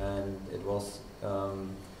 So, and it was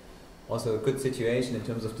also a good situation in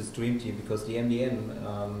terms of this dream team, because the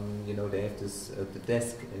MDM, you know, they have this the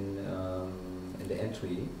desk in the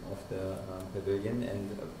entry of the pavilion,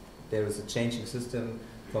 and there is a changing system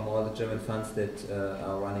from all the German funds that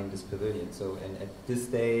are running this pavilion. So, and at this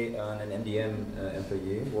day, an MDM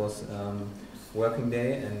employee was working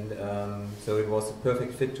there, and so it was a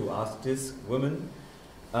perfect fit to ask this woman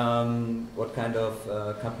what kind of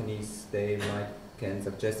companies they can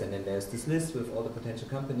suggest, and then there's this list with all the potential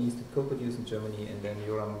companies that co-produce in Germany, and then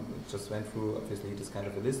Joram just went through obviously this kind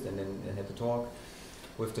of a list, and then had to talk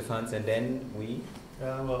with the funds, and then we.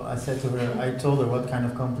 Well, I said to her, I told her what kind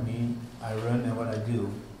of company I run and what I do,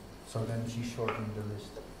 so then she shortened the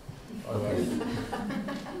list. Okay.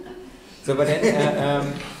 So, but then,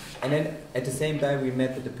 and then at the same time we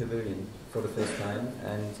met at the pavilion for the first time,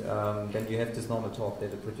 and then you have this normal talk that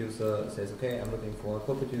the producer says, okay, I'm looking for a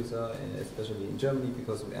co-producer, especially in Germany,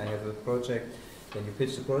 because I have a project. Then you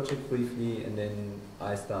pitch the project briefly, and then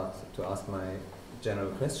I start to ask my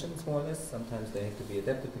general questions, more or less. Sometimes they have to be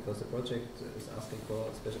adapted because the project is asking for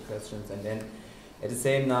special questions, and then At the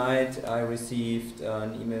same night, I received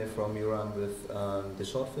an email from Yoram with the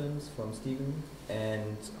short films from Steven,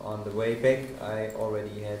 and on the way back, I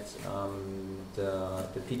already had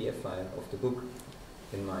the PDF file of the book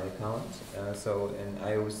in my account. And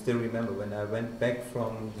I still remember when I went back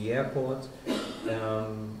from the airport in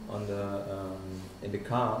the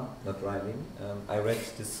car, not driving, I read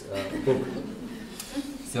this book.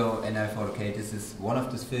 And I thought, okay, this is one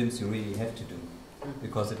of those films you really have to do,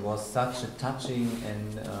 because it was such a touching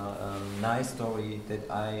and nice story that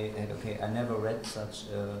I never read such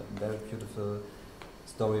a very beautiful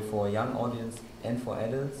story for a young audience and for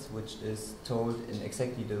adults, which is told in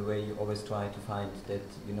exactly the way you always try to find that,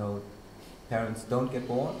 you know, parents don't get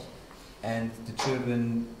bored and the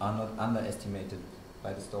children are not underestimated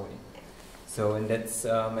by the story. So, and that's,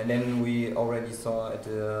 and then we already saw at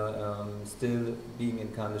the, still being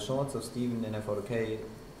in kind of shorts of Steven, and I thought, okay,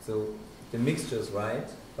 so the mixture is right,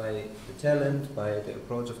 by the talent, by the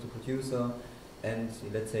approach of the producer, and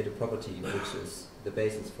let's say the property, which is the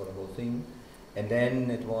basis for the whole thing. And then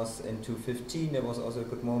it was in 2015, there was also a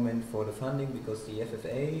good moment for the funding, because the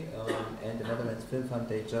FFA and the Netherlands Film Fund,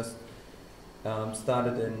 they just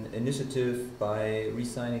started an initiative by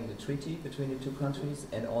re-signing the treaty between the two countries,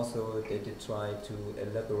 and also they did try to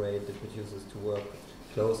elaborate the producers to work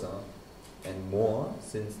closer and more,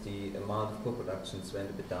 since the amount of co-productions went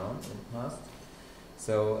a bit down in the past.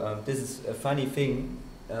 So this is a funny thing,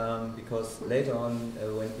 because later on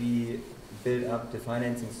when we build up the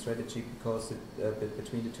financing strategy, because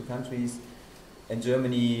between the two countries, in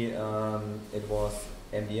Germany it was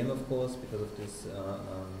MDM, of course, because of this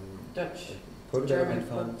Dutch co-development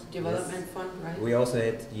fund. Development fund, right? We also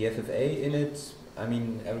had the FFA in it. I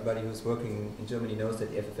mean, everybody who's working in Germany knows that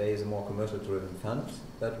the FFA is a more commercial-driven fund,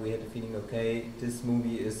 but we had the feeling, okay, this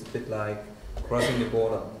movie is a bit like crossing the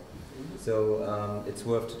border. So it's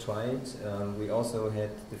worth to try it. We also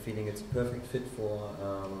had the feeling it's a perfect fit for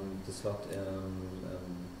the slot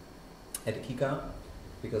at the Kika,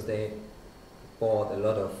 because they bought a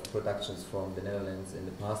lot of productions from the Netherlands in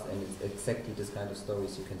the past, and it's exactly this kind of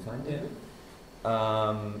stories you can find there.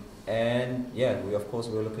 And yeah, we of course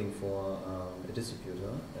were looking for a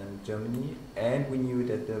distributor in Germany, and we knew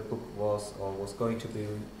that the book was going to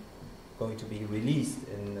be released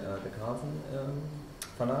in the Carlsen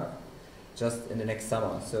Verlag just in the next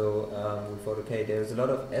summer. So we thought, okay, there's a lot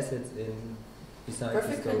of assets in besides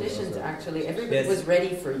perfect conditions also. Actually, everybody was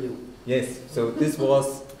ready for you. Yes, so this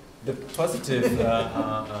was the positive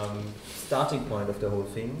starting point of the whole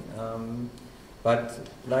thing. But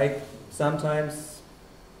like sometimes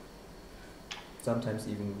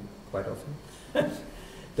even quite often,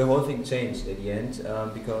 the whole thing changed at the end,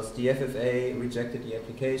 because the FFA rejected the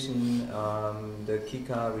application, the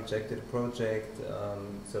Kika rejected the project,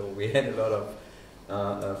 so we had a lot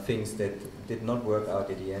of things that did not work out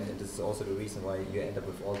at the end, and this is also the reason why you end up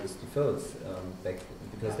with all these deferrals back,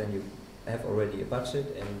 because then you have already a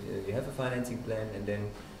budget and you have a financing plan, and then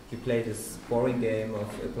you play this boring game of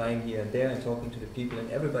applying here and there and talking to the people,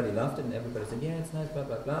 and everybody loved it and everybody said, yeah, it's nice, blah,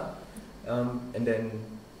 blah, blah. And then,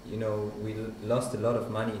 you know, we lost a lot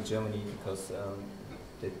of money in Germany because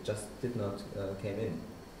they just did not came in.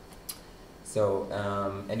 So,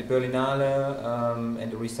 and the Berlinale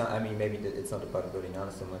and the result, I mean, maybe it's not about the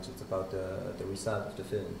Berlinale so much, it's about the result of the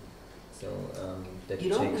film. So that you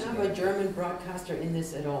don't have a German broadcaster in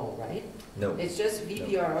this at all, right? No. It's just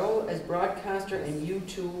VPRO as broadcaster and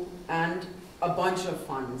U2 and a bunch of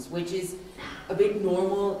funds, which is a bit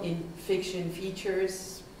normal in fiction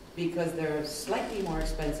features because they're slightly more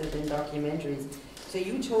expensive than documentaries. So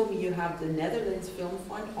you told me you have the Netherlands Film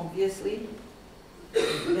Fund, obviously.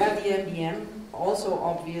 You have the MDM, also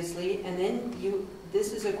obviously, and then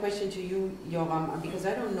this is a question to you, Yoram, because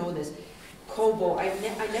I don't know this. Kobo, I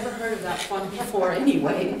never heard of that fund before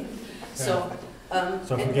anyway. So,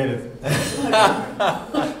 so forget it.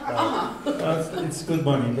 It's good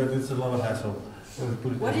money, but it's a lot of hassle.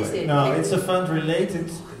 What is it? No, it's a fund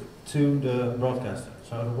related to the broadcaster.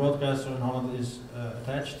 So the broadcaster in Holland is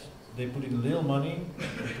attached. They put in a little money,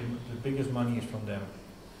 but the biggest money is from them.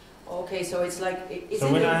 Okay, so it's like, is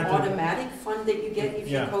it an automatic fund that you get if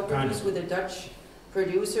you co-produce with a Dutch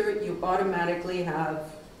producer? You automatically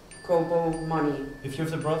have Kobo money. If you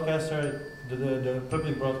have the broadcaster, the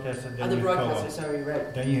public broadcaster, then the you broadcaster, have Kobo. sorry,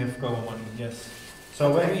 right. Then you have Kobo money, yes.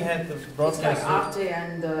 So when we had the broadcaster... It's like Arte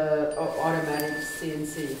and the automatic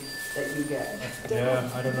CNC that you get. Yeah,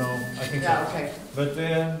 I don't know. I think yeah, so. okay. But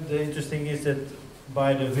the interesting is that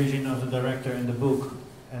by the vision of the director in the book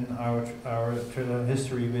and our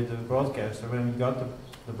history with the broadcaster, when we got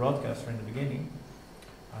the broadcaster in the beginning,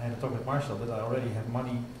 I had a talk with Marcel that I already have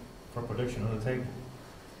money for production on the table.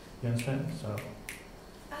 You understand? So.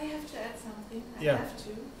 I have to add something. I Yeah. have to.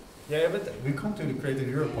 Yeah, but we come to the Creative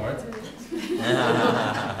Europe part.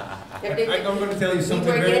 Yeah, I'm going to tell you something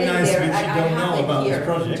we were very getting nice there. which you don't know have it about here, this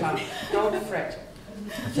project. Tom. Don't fret.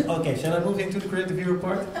 Okay, shall I move into the Creative Europe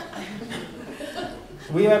part?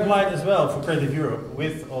 We applied as well for Creative Europe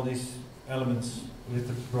with all these elements, with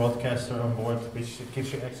the broadcaster on board, which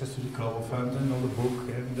gives you access to the global fund and all the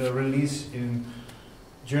book. And the release in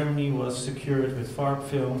Germany was secured with Farb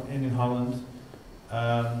Film and in Holland.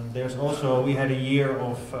 There's also, we had a year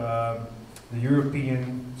of the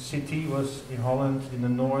European city was in Holland, in the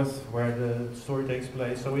north, where the story takes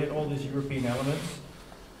place. So we had all these European elements.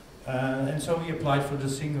 And so we applied for the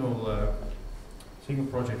single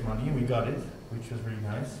project money, and we got it, which was really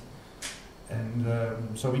nice. And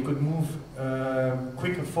so we could move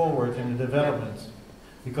quicker forward in the development,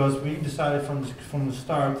 because we decided from the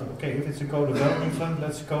start, okay, if it's a co-development fund,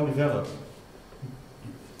 let's co-develop.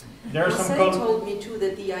 There are some told me too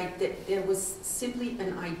that there was simply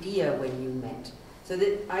an idea when you met. So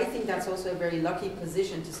that I think that's also a very lucky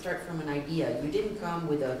position to start from an idea. You didn't come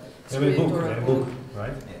with a script or a book,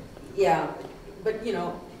 right? Yeah, but you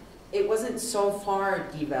know, it wasn't so far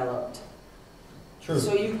developed. True.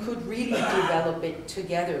 So you could really develop it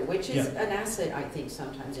together, which is an asset, I think,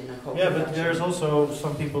 sometimes in a co-production. Yeah, but there's also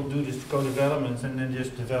some people do this co-development and then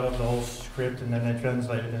just develop the whole script and then they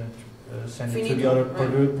translate it and send it to the other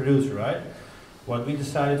producer, right? What we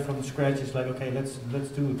decided from scratch is like, okay, let's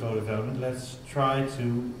do a co-development. Let's try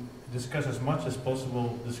to discuss as much as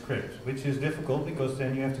possible the script, which is difficult because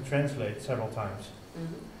then you have to translate several times.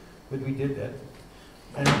 But we did that.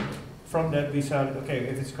 And from that we decided, okay,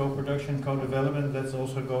 if it's co-production, co-development, let's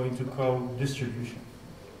also go into co-distribution.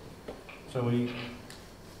 So we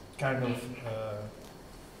kind of,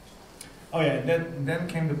 then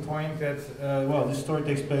came the point that, well, this story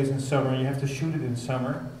takes place in summer, you have to shoot it in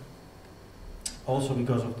summer. Also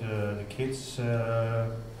because of the kids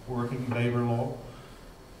working labor law.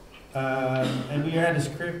 And we had a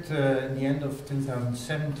script in the end of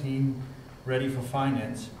 2017 ready for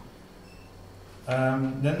finance.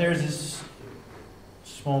 Then there's this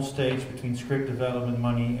small stage between script development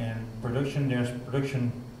money and production. There's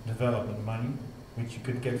production development money, which you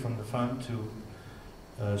could get from the fund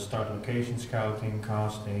to start location scouting,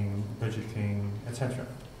 casting, budgeting, etc.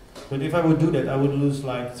 But if I would do that, I would lose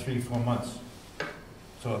like 3-4 months.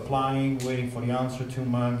 So applying, waiting for the answer 2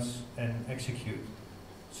 months, and execute.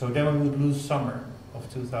 So then we would lose summer of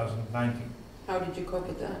 2019. How did you cope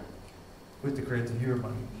with that? With the Creative Europe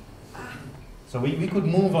money. So we could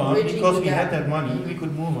move on, because we had that money, we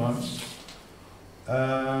could move on.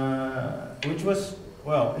 Which was,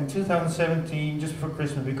 well, in 2017, just before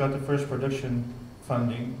Christmas, we got the first production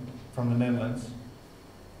funding from the Netherlands.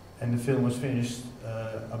 And the film was finished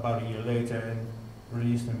about a year later and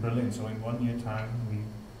released in Berlin. So in 1 year time, we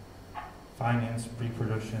financed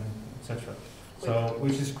pre-production, etc. So,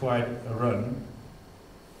 which is quite a run.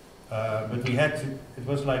 But we had to, it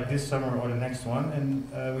was like this summer or the next one, and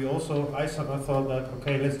we also, I thought that,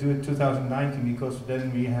 okay, let's do it 2019, because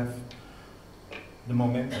then we have the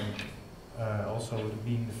momentum, also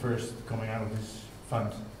being the first coming out of this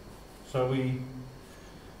fund. So we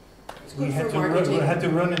had to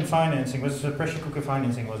run in financing, was pressure cooker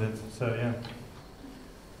financing, was it? So yeah.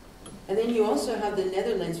 And then you also have the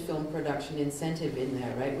Netherlands film production incentive in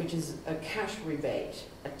there, right? Which is a cash rebate,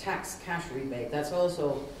 a tax cash rebate. That's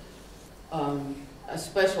also a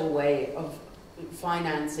special way of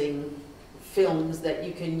financing films that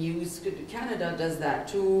you can use. Canada does that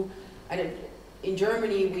too. In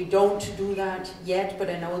Germany we don't do that yet, but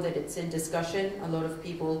I know that it's in discussion. A lot of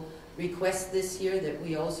people request this year that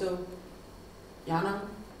we also... Jana?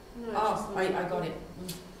 No, oh, I got it.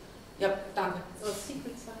 Yep, danke. Oh,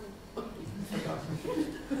 secret sign.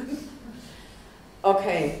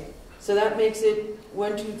 Okay, so that makes it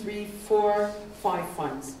 1, 2, 3, 4, 5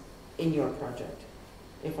 funds in your project,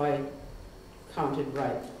 if I counted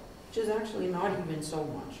right, which is actually not even so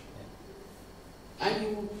much. And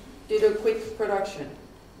you did a quick production,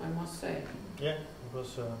 I must say. Yeah, it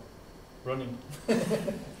was running.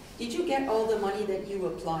 Did you get all the money that you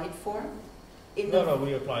applied for? No,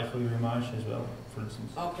 we applied for Image as well, for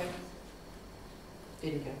instance. Okay.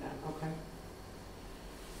 Didn't get that, okay.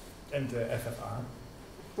 And FFA.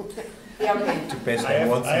 Yeah, okay.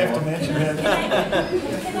 I have to mention that.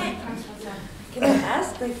 Can I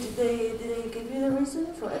ask, like, did they give you the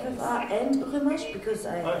reason for FFA and Image? Because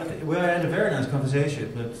we had a very nice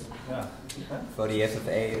conversation, but yeah. For the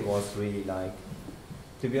FFA, it was really like,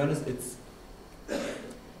 to be honest, it's.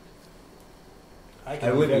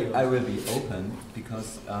 I will be open,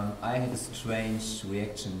 because I had a strange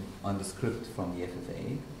reaction on the script from the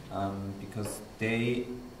FFA, because they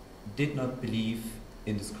did not believe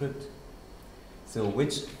in the script. So,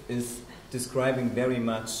 which is describing very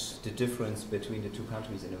much the difference between the two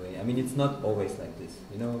countries in a way. I mean, it's not always like this,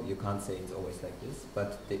 you know, you can't say it's always like this,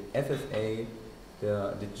 but the FFA,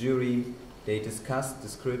 the jury, they discussed the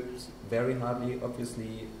script very hardly,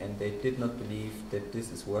 obviously, and they did not believe that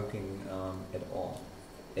this is working at all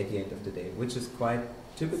at the end of the day, which is quite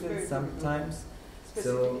typical sometimes.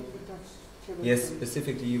 So, yes,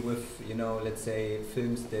 specifically with, you know, let's say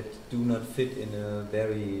films that do not fit in a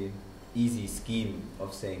very easy scheme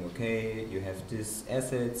of saying, okay, you have this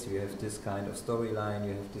assets, you have this kind of storyline,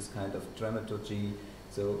 you have this kind of dramaturgy.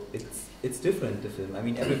 So it's different, the film. I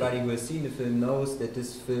mean, everybody who has seen the film knows that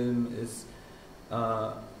this film is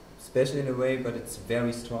special in a way, but it's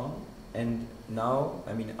very strong. And now,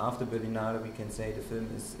 I mean, after Berlinale, we can say the film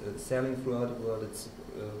is selling throughout the world. It's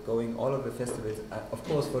going all over the festivals. Of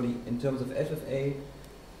course, in terms of FFA,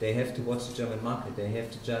 they have to watch the German market. They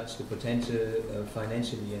have to judge the potential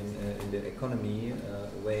financially and in the economy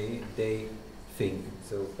way they think.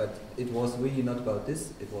 So, but it was really not about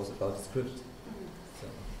this. It was about the script. So.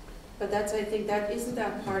 But that's, I think, isn't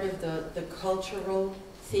that part of the cultural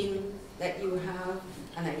thing that you have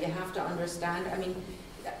and that you have to understand? I mean,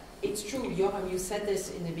 it's true, Johan, you said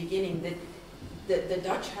this in the beginning, that the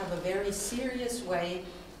Dutch have a very serious way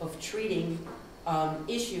of treating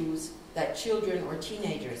issues that children or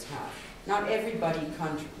teenagers have. Not every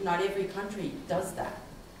country does that.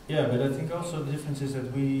 Yeah, but I think also the difference is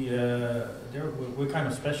that we're kind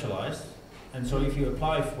of specialized, and so if you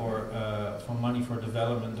apply for money for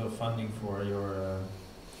development or funding for your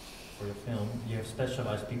film, you have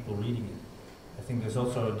specialized people reading it. I think there's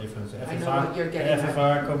also a difference. The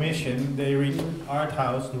FFR Commission, they read Art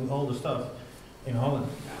House, do all the stuff. In Holland,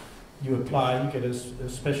 you apply, you get a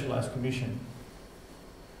specialized commission.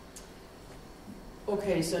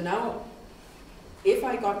 Okay, so now, if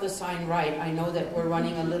I got the sign right, I know that we're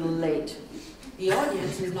running a little late. The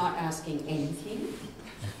audience is not asking anything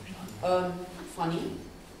funny.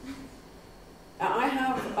 I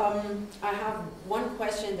have one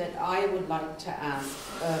question that I would like to ask.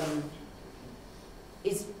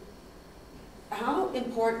 Is how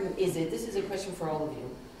important is it, this is a question for all of you,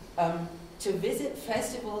 to visit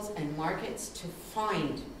festivals and markets to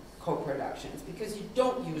find co-productions? Because you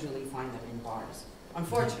don't usually find them in bars,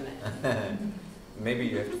 unfortunately. Maybe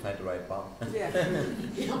you have to find the right bar. Yeah.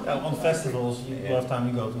 On festivals, a lot of time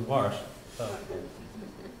you go to bars. So.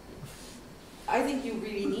 I think you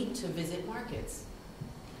really need to visit markets.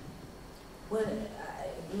 Well,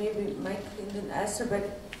 maybe Mike didn't answer,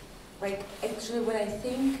 but like actually when I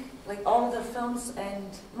think, like all the films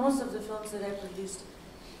and most of the films that I produced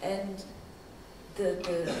and the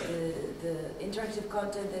interactive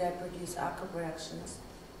content that I produce are co-productions,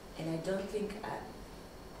 and I don't think,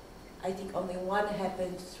 I think only one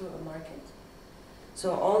happened through a market.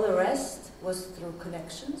 So all the rest was through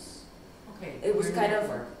connections. Okay. It was kind of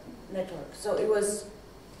network. So it was,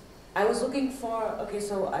 I was looking for, okay,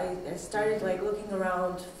 so I started like looking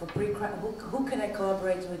around for pre-crime, who can I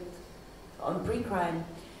collaborate with on pre-crime?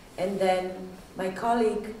 And then my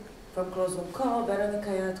colleague from Kloos Co, Michaela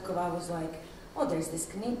Pňačeková, was like, oh, there's this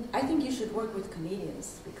Canadian, I think you should work with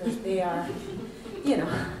comedians because they are, you know,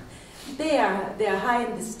 they are high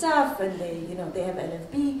in the stuff and they, you know, they have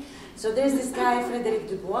LFB. So there's this guy, Frédéric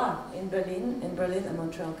Dubois, in Berlin, a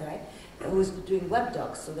Montreal guy, who was doing web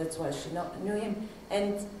docs, so that's why she knew him.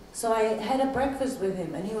 And so I had a breakfast with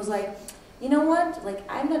him, and he was like, you know what, like,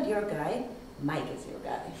 I'm not your guy, Mike is your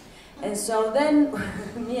guy. And so then,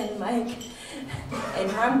 me and Mike, and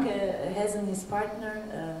Harmke Hezen, his partner,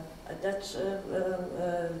 a Dutch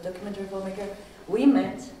documentary filmmaker, we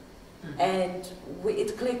met, and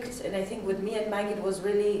it clicked, and I think with me and Mike it was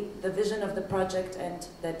really the vision of the project, and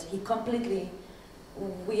that he completely,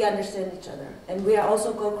 we understand each other, and we are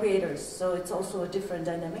also co-creators, so it's also a different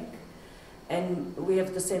dynamic, and we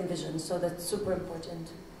have the same vision, so that's super important.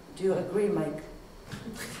 Do you agree, Mike?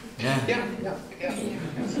 Yeah.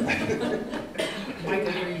 Mike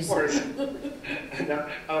agrees. Of course.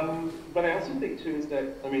 But I also think too is that,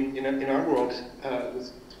 I mean, in our world,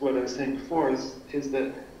 what I was saying before is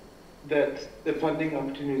that the funding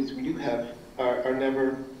opportunities we do have are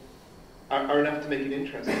never enough to make it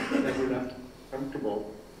interesting, never enough to be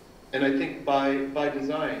comfortable. And I think by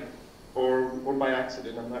design or by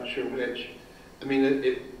accident, I'm not sure which. I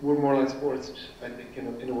mean, we're more or less forced, I think,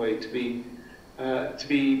 in a way, to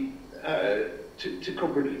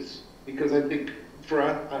co-produce, because I think for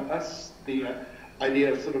us the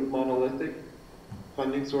idea of sort of monolithic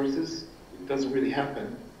funding sources doesn't really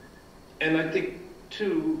happen. And I think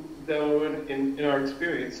too, though, in our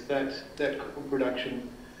experience, that co-production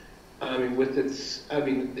I mean, with its, I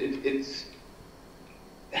mean,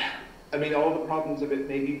 I mean, all the problems of it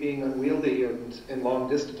maybe being unwieldy and long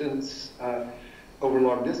distance, over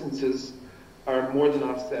long distances, are more than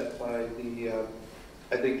offset by the,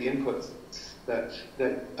 I think, the inputs that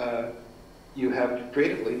you have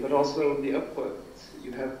creatively, but also the outputs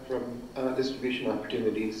you have from distribution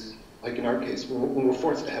opportunities. Like in our case, when we're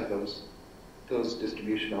forced to have those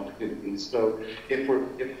distribution opportunities. So if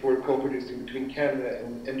we're co-producing between Canada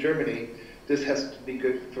and Germany, this has to be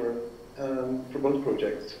good for both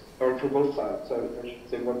projects, or for both sides. So I should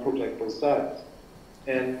say one project, both sides.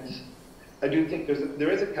 And I do think there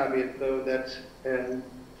is a caveat though that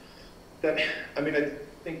I mean, I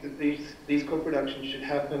think that these co-productions should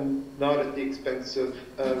happen not at the expense of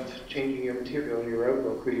changing your material, your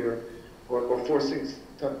outlook, or forcing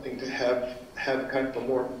something to have kind of a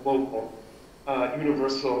more local,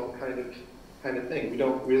 universal kind of thing. We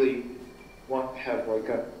don't really want to have like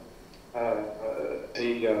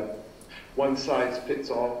a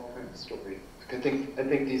one-size-fits-all kind of story. Like I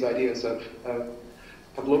think these ideas of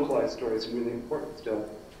localized stories are really important still,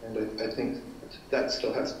 and I think that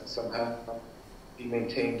still has to somehow be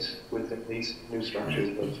maintained within these new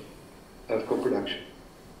structures of co-production.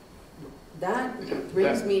 That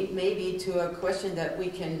brings me maybe to a question that we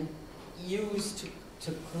can use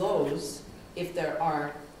to close if there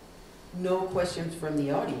are no questions from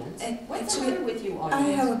the audience. What's the matter with you, audience?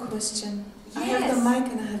 I have a question. Yes. I have the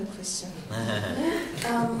mic and I have a question.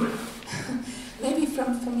 Maybe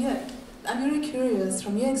from your, I'm very curious,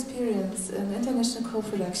 from your experience in international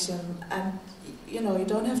co-production, and you know, you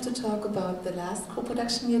don't have to talk about the last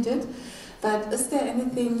co-production you did, but is there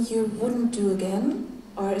anything you wouldn't do again?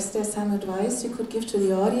 Or is there some advice you could give to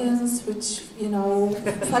the audience, which, you know,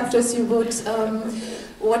 factors you would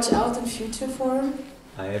watch out in future for?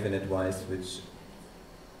 I have an advice which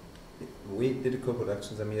we did a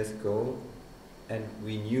co-production some years ago, and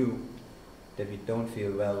we knew that we don't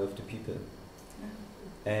feel well with the people,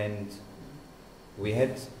 and we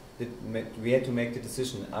had to make the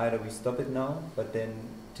decision: either we stop it now, but then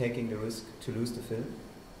taking the risk to lose the film,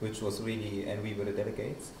 which was really, and we were the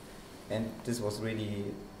delegates. And this was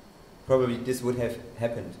really, probably this would have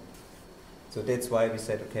happened. So that's why we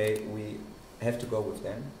said, okay, we have to go with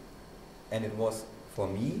them. And it was, for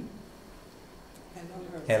me,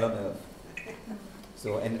 hell on earth.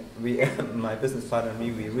 So, and we, my business partner and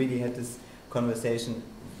me, we really had this conversation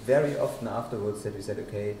very often afterwards that we said,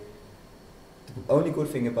 okay, the only good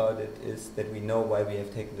thing about it is that we know why we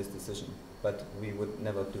have taken this decision, but we would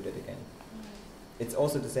never do that again. It's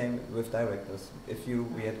also the same with directors.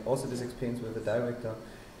 We had also this experience with a director.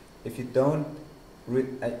 If you don't,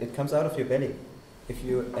 it comes out of your belly. If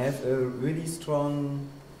you have a really strong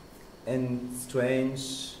and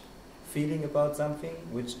strange feeling about something,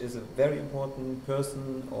 which is a very important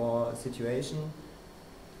person or situation,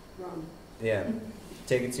 yeah,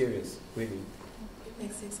 take it serious, really. It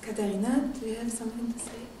makes sense. Katharina, do you have something to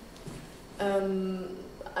say?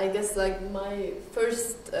 I guess like my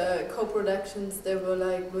first co-productions, they were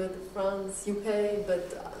like with France, UK,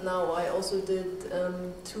 but now I also did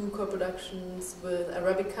 2 co-productions with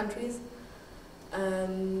Arabic countries,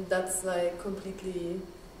 and that's like completely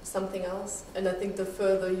something else. And I think the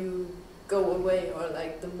further you go away, or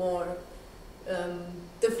like the more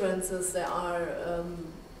differences there are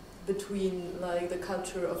between like the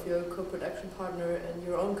culture of your co-production partner and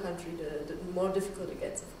your own country, the more difficult it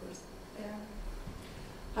gets, of course. Yeah.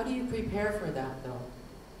 How do you prepare for that, though?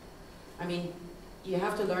 I mean, you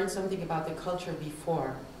have to learn something about the culture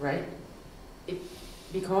before, right?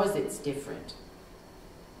 Because it's different.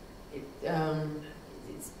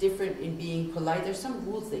 It's different in being polite. There's some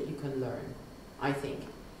rules that you can learn, I think.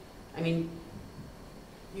 I mean,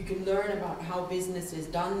 you can learn about how business is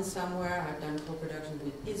done somewhere. I've done co-productions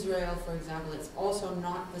with Israel, for example. It's also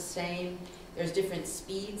not the same. There's different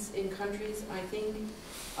speeds in countries, I think.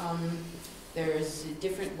 There's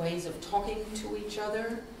different ways of talking to each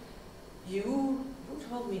other. Who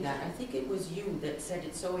told me that? I think it was you that said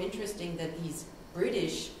it's so interesting that these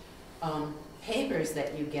British papers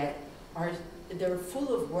that you get they're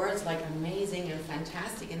full of words like amazing and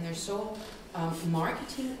fantastic, and they're so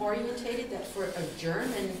marketing orientated that for a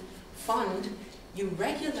German fund, you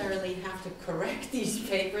regularly have to correct these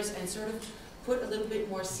papers and sort of put a little bit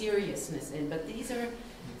more seriousness in. But these are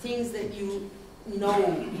things that you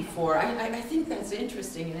know before. I think that's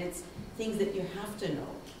interesting, and it's things that you have to know.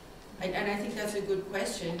 And I think that's a good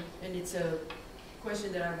question, and it's a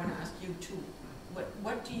question that I want to ask you too.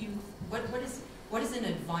 What is an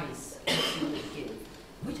advice that you would give?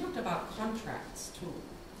 We talked about contracts too,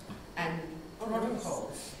 and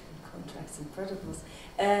protocols. contracts and protocols.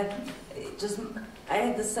 I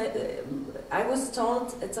was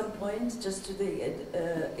told at some point, just to the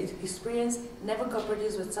experience, never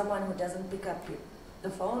co-produce with someone who doesn't pick up the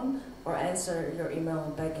phone or answer your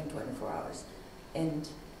email back in 24 hours. And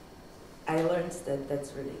I learned that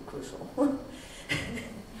that's really crucial.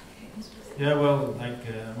 Yeah, well, like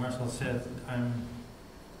Marcel said,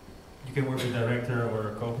 you can work with a director or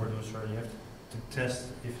a co-producer. You have to test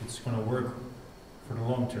if it's going to work for the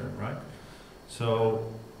long term, right? So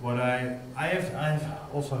what I've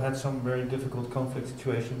also had some very difficult conflict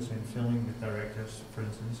situations in filming with directors, for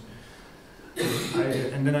instance.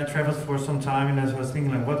 And then I traveled for some time, and I was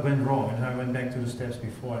thinking like, what went wrong? And I went back to the steps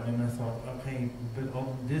before, and then I thought, okay, but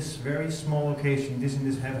on this very small location, this and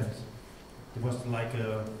this happened. It was like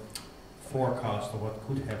a forecast of what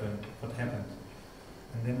could happen, what happened.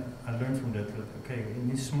 And then I learned from that, okay, in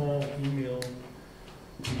this small email,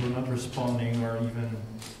 people not responding or even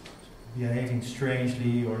behaving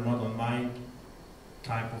strangely or not on my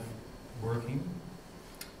type of working.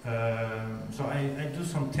 So I do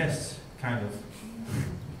some tests, kind of,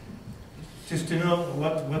 just to know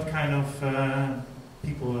what kind of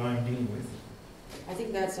people I'm dealing with. I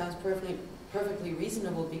think that sounds perfectly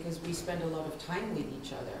reasonable, because we spend a lot of time with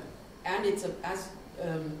each other. And it's, as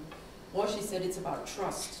Washi said, it's about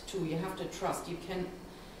trust too. You have to trust.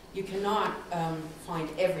 You cannot find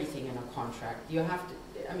everything in a contract. You have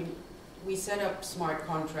to, I mean, we set up smart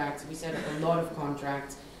contracts, we set up a lot of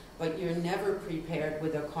contracts, but you're never prepared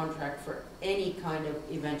with a contract for any kind of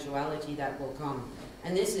eventuality that will come.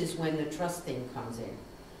 And this is when the trust thing comes in.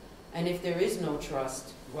 And if there is no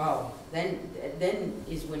trust, well, then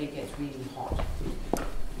is when it gets really hot.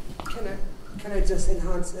 Can I just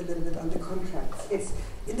enhance a little bit on the contracts? It's,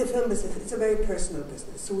 in the film business, it's a very personal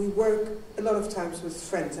business. So we work a lot of times with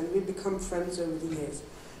friends, and we become friends over the years.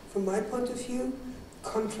 From my point of view,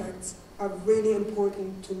 contracts are really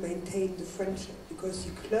important to maintain the friendship, because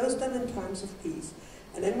you close them in times of peace,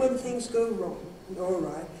 and then when things go wrong and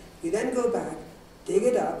awry, you then go back, dig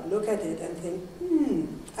it up, look at it, and think,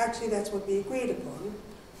 actually that's what we agreed upon.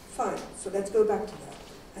 Fine, so let's go back to that.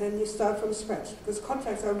 And then you start from scratch, because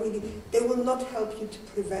contracts are really, they will not help you to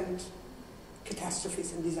prevent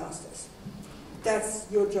catastrophes and disasters. That's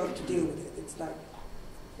your job to deal with it. It's like,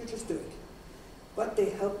 you just do it. But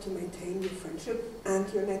they help to maintain your friendship and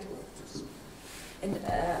your network. And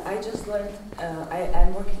I just learned,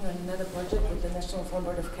 I'm working on another project with the National Film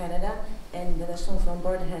Board of Canada, and the National Film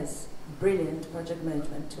Board has brilliant project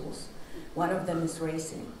management tools. One of them is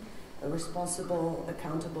RACING, responsible,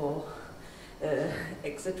 accountable,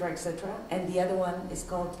 etc., etc. And the other one is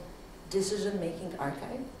called Decision Making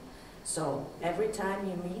Archive. So every time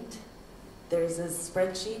you meet, there is a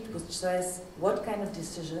spreadsheet which says what kind of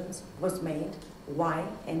decisions was made, why,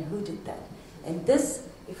 and who did that. And this,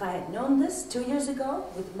 if I had known this 2 years ago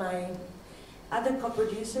with my other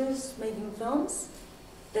co-producers making films,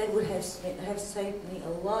 that would have saved me a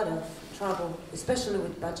lot of trouble, especially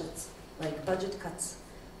with budgets, like budget cuts.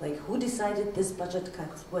 Like, who decided this budget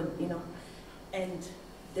cut when, you know? And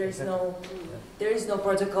there is no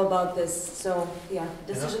protocol about this. So yeah,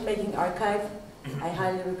 decision-making archive, I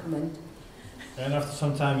highly recommend. And after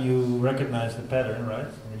some time, you recognize the pattern, right?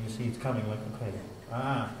 And then you see it coming. Like, okay,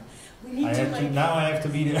 we need now I have to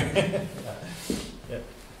be there. Yeah.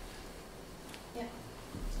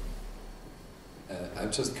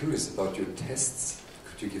 I'm just curious about your tests.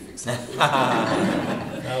 Could you give examples?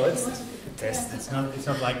 No, it's tests. It's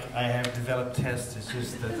not like I have developed tests. It's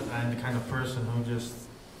just that I'm the kind of person who just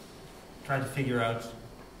try to figure out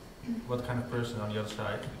what kind of person on the other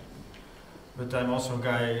side. But I'm also a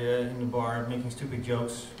guy in the bar making stupid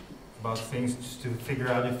jokes about things just to figure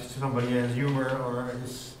out if somebody has humor or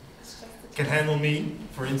can handle me,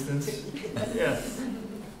 for instance. Yeah.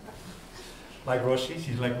 Like Roshi,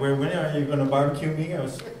 she's like, when are you going to barbecue me? I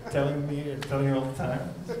was telling her all the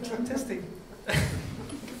time. I'm testing.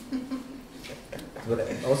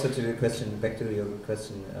 But also to the question, back to your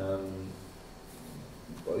question,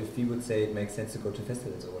 if we would say it makes sense to go to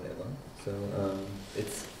festivals or whatever. So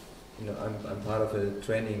it's, you know, I'm part of a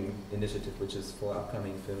training initiative which is for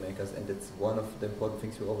upcoming filmmakers, and it's one of the important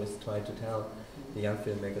things we always try to tell the young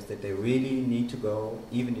filmmakers, that they really need to go,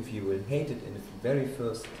 even if you will hate it in the very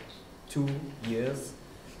first 2 years,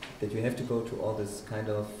 that you have to go to all this kind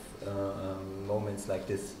of moments like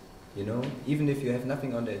this. You know, even if you have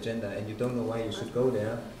nothing on the agenda and you don't know why you should go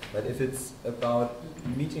there, but if it's about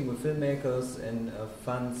meeting with filmmakers and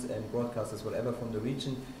funds and broadcasters, whatever from the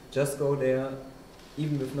region, just go there,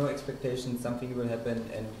 even with no expectations, something will happen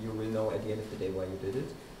and you will know at the end of the day why you did it.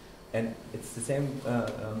 And it's the same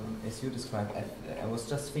as you described. I was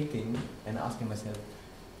just thinking and asking myself,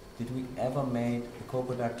 did we ever make a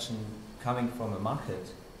co-production coming from a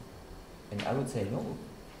market? And I would say no.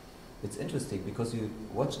 It's interesting because you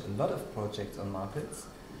watch a lot of projects on markets,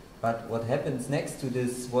 but what happens next to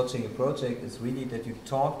this watching a project is really that you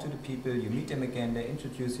talk to the people, you meet them again, they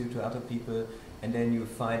introduce you to other people, and then you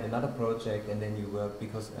find another project, and then you work,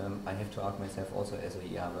 because I have to ask myself also as a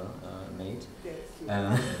ihre mate. Yes,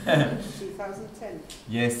 2010.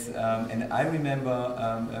 Yes, and I remember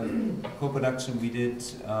a co-production we did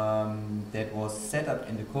that was set up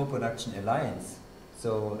in the Co-Production Alliance.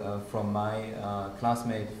 So from my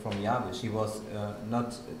classmate from ihre, she was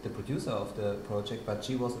not the producer of the project, but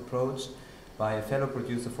she was approached by a fellow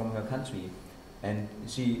producer from her country. And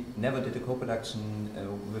she never did a co-production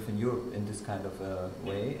within Europe in this kind of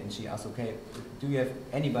way. And she asked, okay, do you have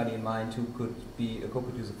anybody in mind who could be a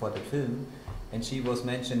co-producer for that film? And she was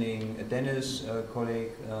mentioning a Danish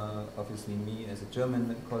colleague, obviously me as a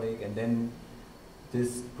German colleague, and then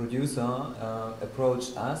this producer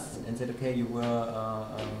approached us and said, okay, you were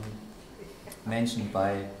mentioned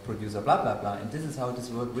by producer blah blah blah, and this is how this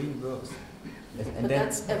work really works. And but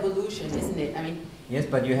that's evolution, isn't it? I mean, yes,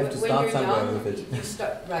 but you have to start somewhere with it.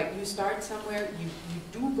 You start somewhere, you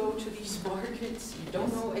do go to these markets, you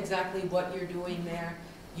don't know exactly what you're doing there,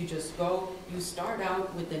 you just go, you start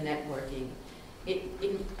out with the networking.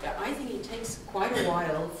 I think it takes quite a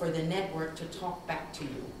while for the network to talk back to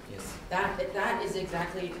you. Yes. That is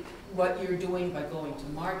exactly what you're doing by going to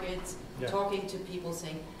markets, talking to people,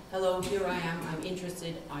 saying, hello, here I am, I'm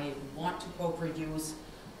interested, I want to co-produce,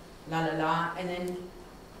 la la la, and then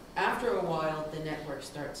after a while the network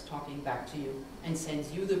starts talking back to you and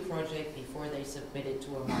sends you the project before they submit it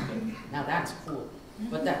to a market. Now that's cool,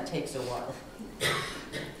 but that takes a while.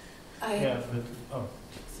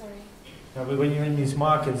 Sorry. Yeah, but when you're in these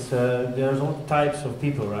markets, there's all types of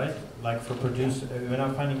people, right? Like for producer, when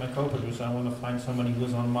I'm finding my co-producer, I want to find somebody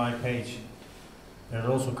who's on my page. There's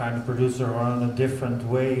also kind of producer who are on a different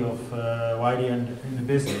way of why they're in the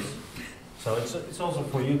business. So it's also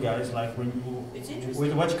for you guys, like when you,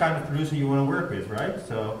 with what kind of producer you want to work with, right?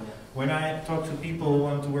 So when I talk to people who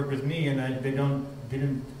want to work with me and they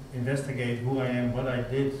didn't investigate who I am, what I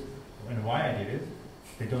did, and why I did it,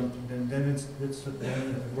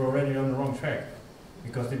 then we're already on the wrong track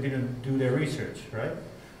because they didn't do their research, right?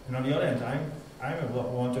 And on the other hand, I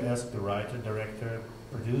want to ask the writer, director,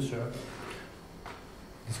 producer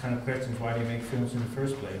these kind of questions: why they make films in the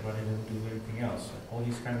first place, why they didn't do anything else. All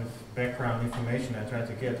these kind of background information I try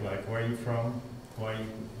to get, like where are you from, why you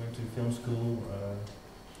went to film school,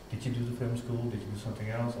 did you do the film school, did you do something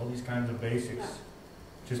else? All these kinds of basics. Yeah.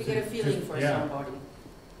 Just to get a feeling for somebody.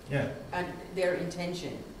 Yeah. And their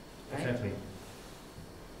intention, right? Exactly.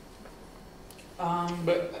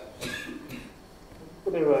 But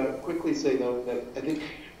I want to quickly say though that I think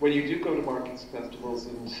when you do go to markets, festivals,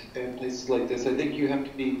 and places like this, I think you have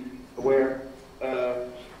to be aware of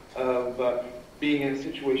being in a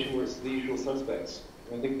situation where it's the usual suspects.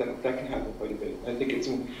 I think that can happen quite a bit. I think it's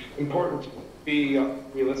important to be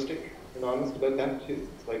realistic and honest about that too.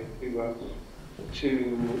 It's like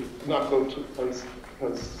to not go to a place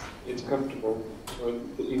because it's comfortable or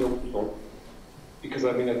you know people. Because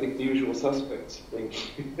I mean, I think the usual suspects thing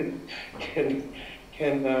can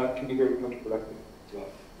be very counterproductive as well.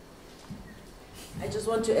 I just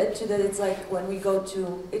want to add to that. It's like when we go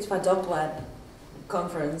to ITFA Doc Lab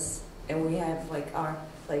conference and we have like our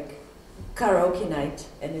karaoke night,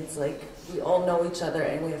 and it's like we all know each other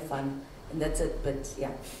and we have fun, and that's it. But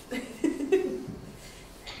yeah.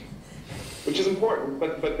 Which is important,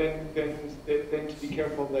 but then to be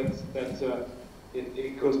careful that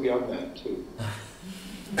it goes beyond that too.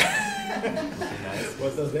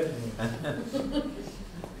 What does that mean?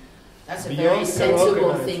 That's a very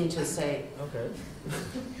sensible thing to say. Okay.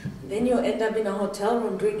 Then you end up in a hotel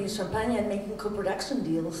room drinking champagne and making co-production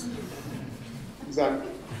deals.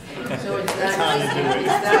 Exactly. So it's that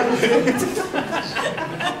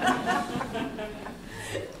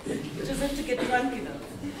You just have to get drunk enough.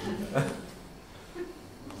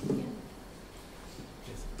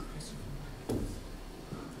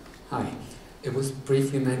 Hi. It was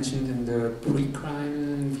briefly mentioned in the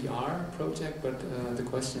pre-crime VR project, but the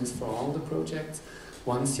question is for all the projects.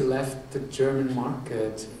 Once you left the German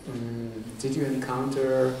market, did you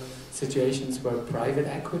encounter situations where private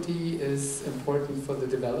equity is important for the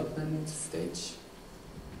development stage?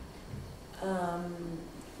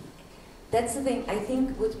 That's the thing. I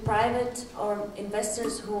think with private or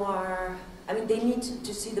investors who are, I mean, they need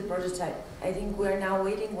to see the prototype. I think we're now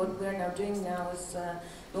waiting. What we're now doing now is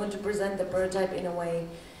we want to present the prototype in a way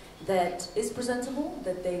that is presentable,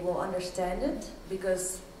 that they will understand it,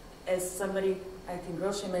 because as somebody, I think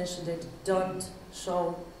Roshi mentioned it, don't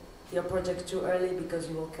show your project too early because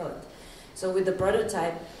you will kill it. So with the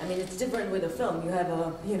prototype, I mean, it's different with a film. You have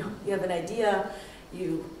you have an idea,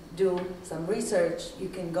 you do some research, you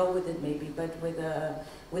can go with it maybe, but with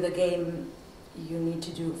a game, you need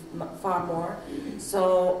to do far more.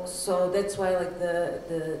 So that's why like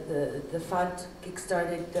the fund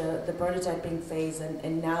kickstarted the prototyping phase,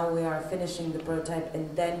 and now we are finishing the prototype,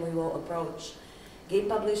 and then we will approach game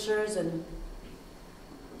publishers and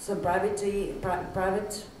some private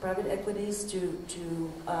equities to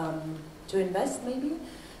invest maybe,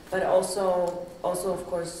 but also of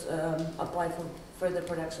course apply for further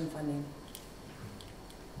production funding.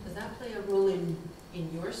 Does that play a role in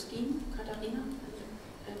your scheme, Katharina?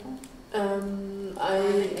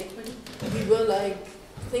 We were like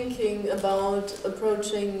thinking about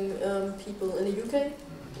approaching people in the UK,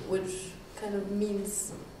 which kind of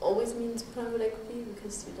always means private equity,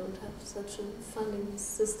 because you don't have such a funding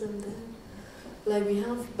system there like we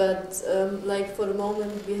have. But like for the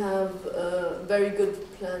moment we have a very good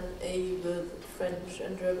plan A with French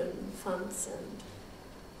and German funds, and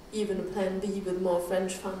even a plan B with more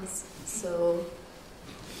French funds. So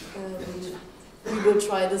we will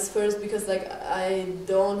try this first, because like I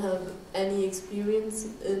don't have any experience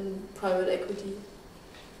in private equity,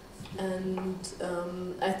 and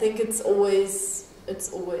I think it's always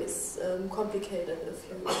complicated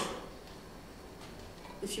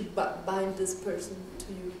if you bind this person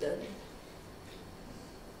to you. Then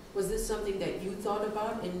was this something that you thought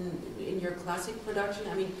about in your classic production?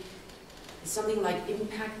 I mean, something like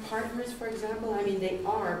impact partners, for example. I mean, they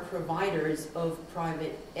are providers of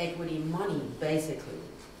private equity money, basically.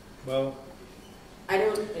 Well,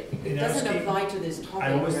 it doesn't apply to this topic,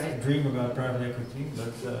 I always right? dream about private equity,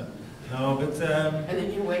 but no, but and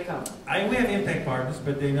then you wake up. We have impact partners,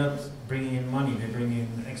 but they're not bringing in money. They bring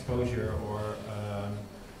in exposure, or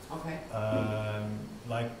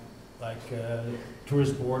like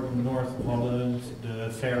tourist board in North Holland, the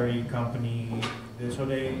ferry company. So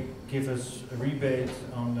they give us a rebate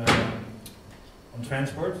on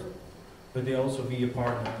transport, but they also be a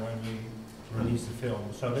partner when we release the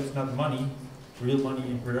film. So that's not money, real money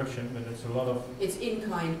in production, but it's a lot of... It's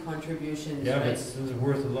in-kind contributions, yeah, right? but it's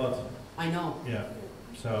worth a lot. I know. Yeah.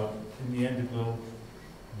 So in the end it will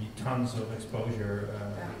be tons of exposure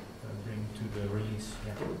bring to the release.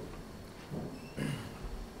 Yeah.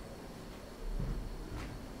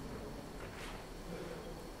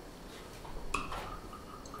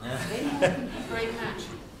 Great match.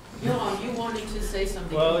 Johan, you wanted to say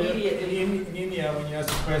something immediately. In India, when you ask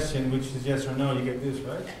a question which is yes or no, you get this,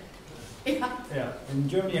 right? Yeah. Yeah. In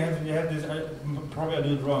Germany, you have this. Probably I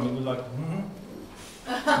do it wrong. You do like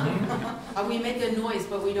We make a noise,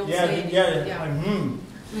 but we don't say anything. Yeah. Like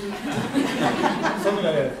something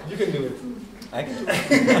like that. You can do it. I can do it.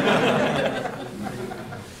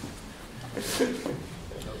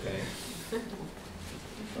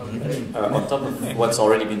 On top of what's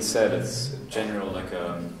already been said, it's general, like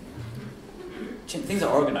things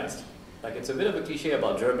are organized. Like, it's a bit of a cliche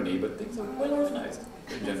about Germany, but things are well organized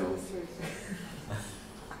in general.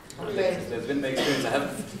 There's been my experience.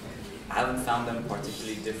 I haven't found them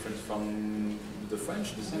particularly different from the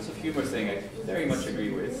French. The sense of humor thing, I very much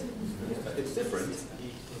agree with. It's different,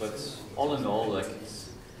 but all in all, like, it's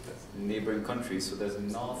neighboring countries, so there's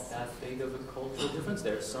not that big of a cultural difference.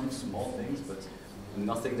 There are some small things, but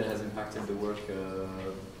nothing that has impacted the work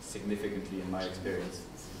significantly in my experience.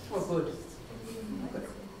 Oh, good.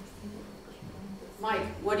 Mike,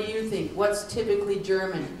 what do you think? What's typically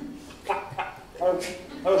German? I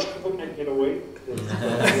was hoping to get away.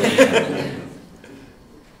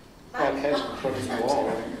 Podcast in front of you all,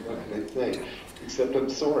 what can I say? Except I'm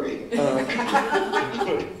sorry.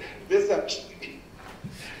 This actually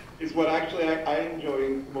is what actually I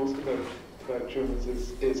enjoy most about Germans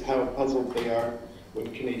is how puzzled they are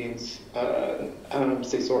when Canadians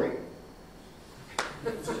say sorry.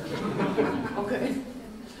 Okay.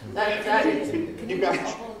 That is. You guys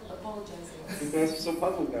are so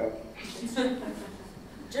puzzled now.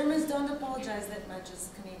 Germans don't apologize that much as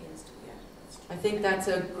Canadians do, yeah. I think that's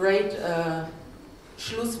a great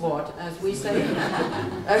Schlusswort, as we say.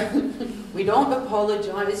 We don't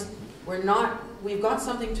apologize. We've got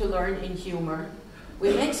something to learn in humor.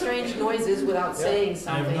 We make strange noises without saying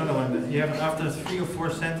something. I have another one. You have, after 3 or 4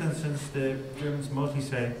 sentences, the Germans mostly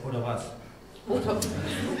say, oder was?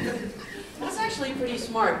 That's actually pretty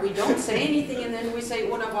smart. We don't say anything and then we say,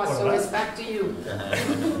 oder was, so it's back to you.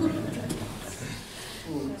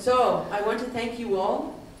 So, I want to thank you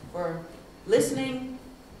all for listening,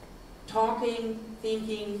 talking,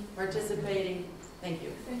 thinking, participating. Thank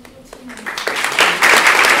you. Thank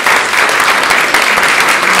you.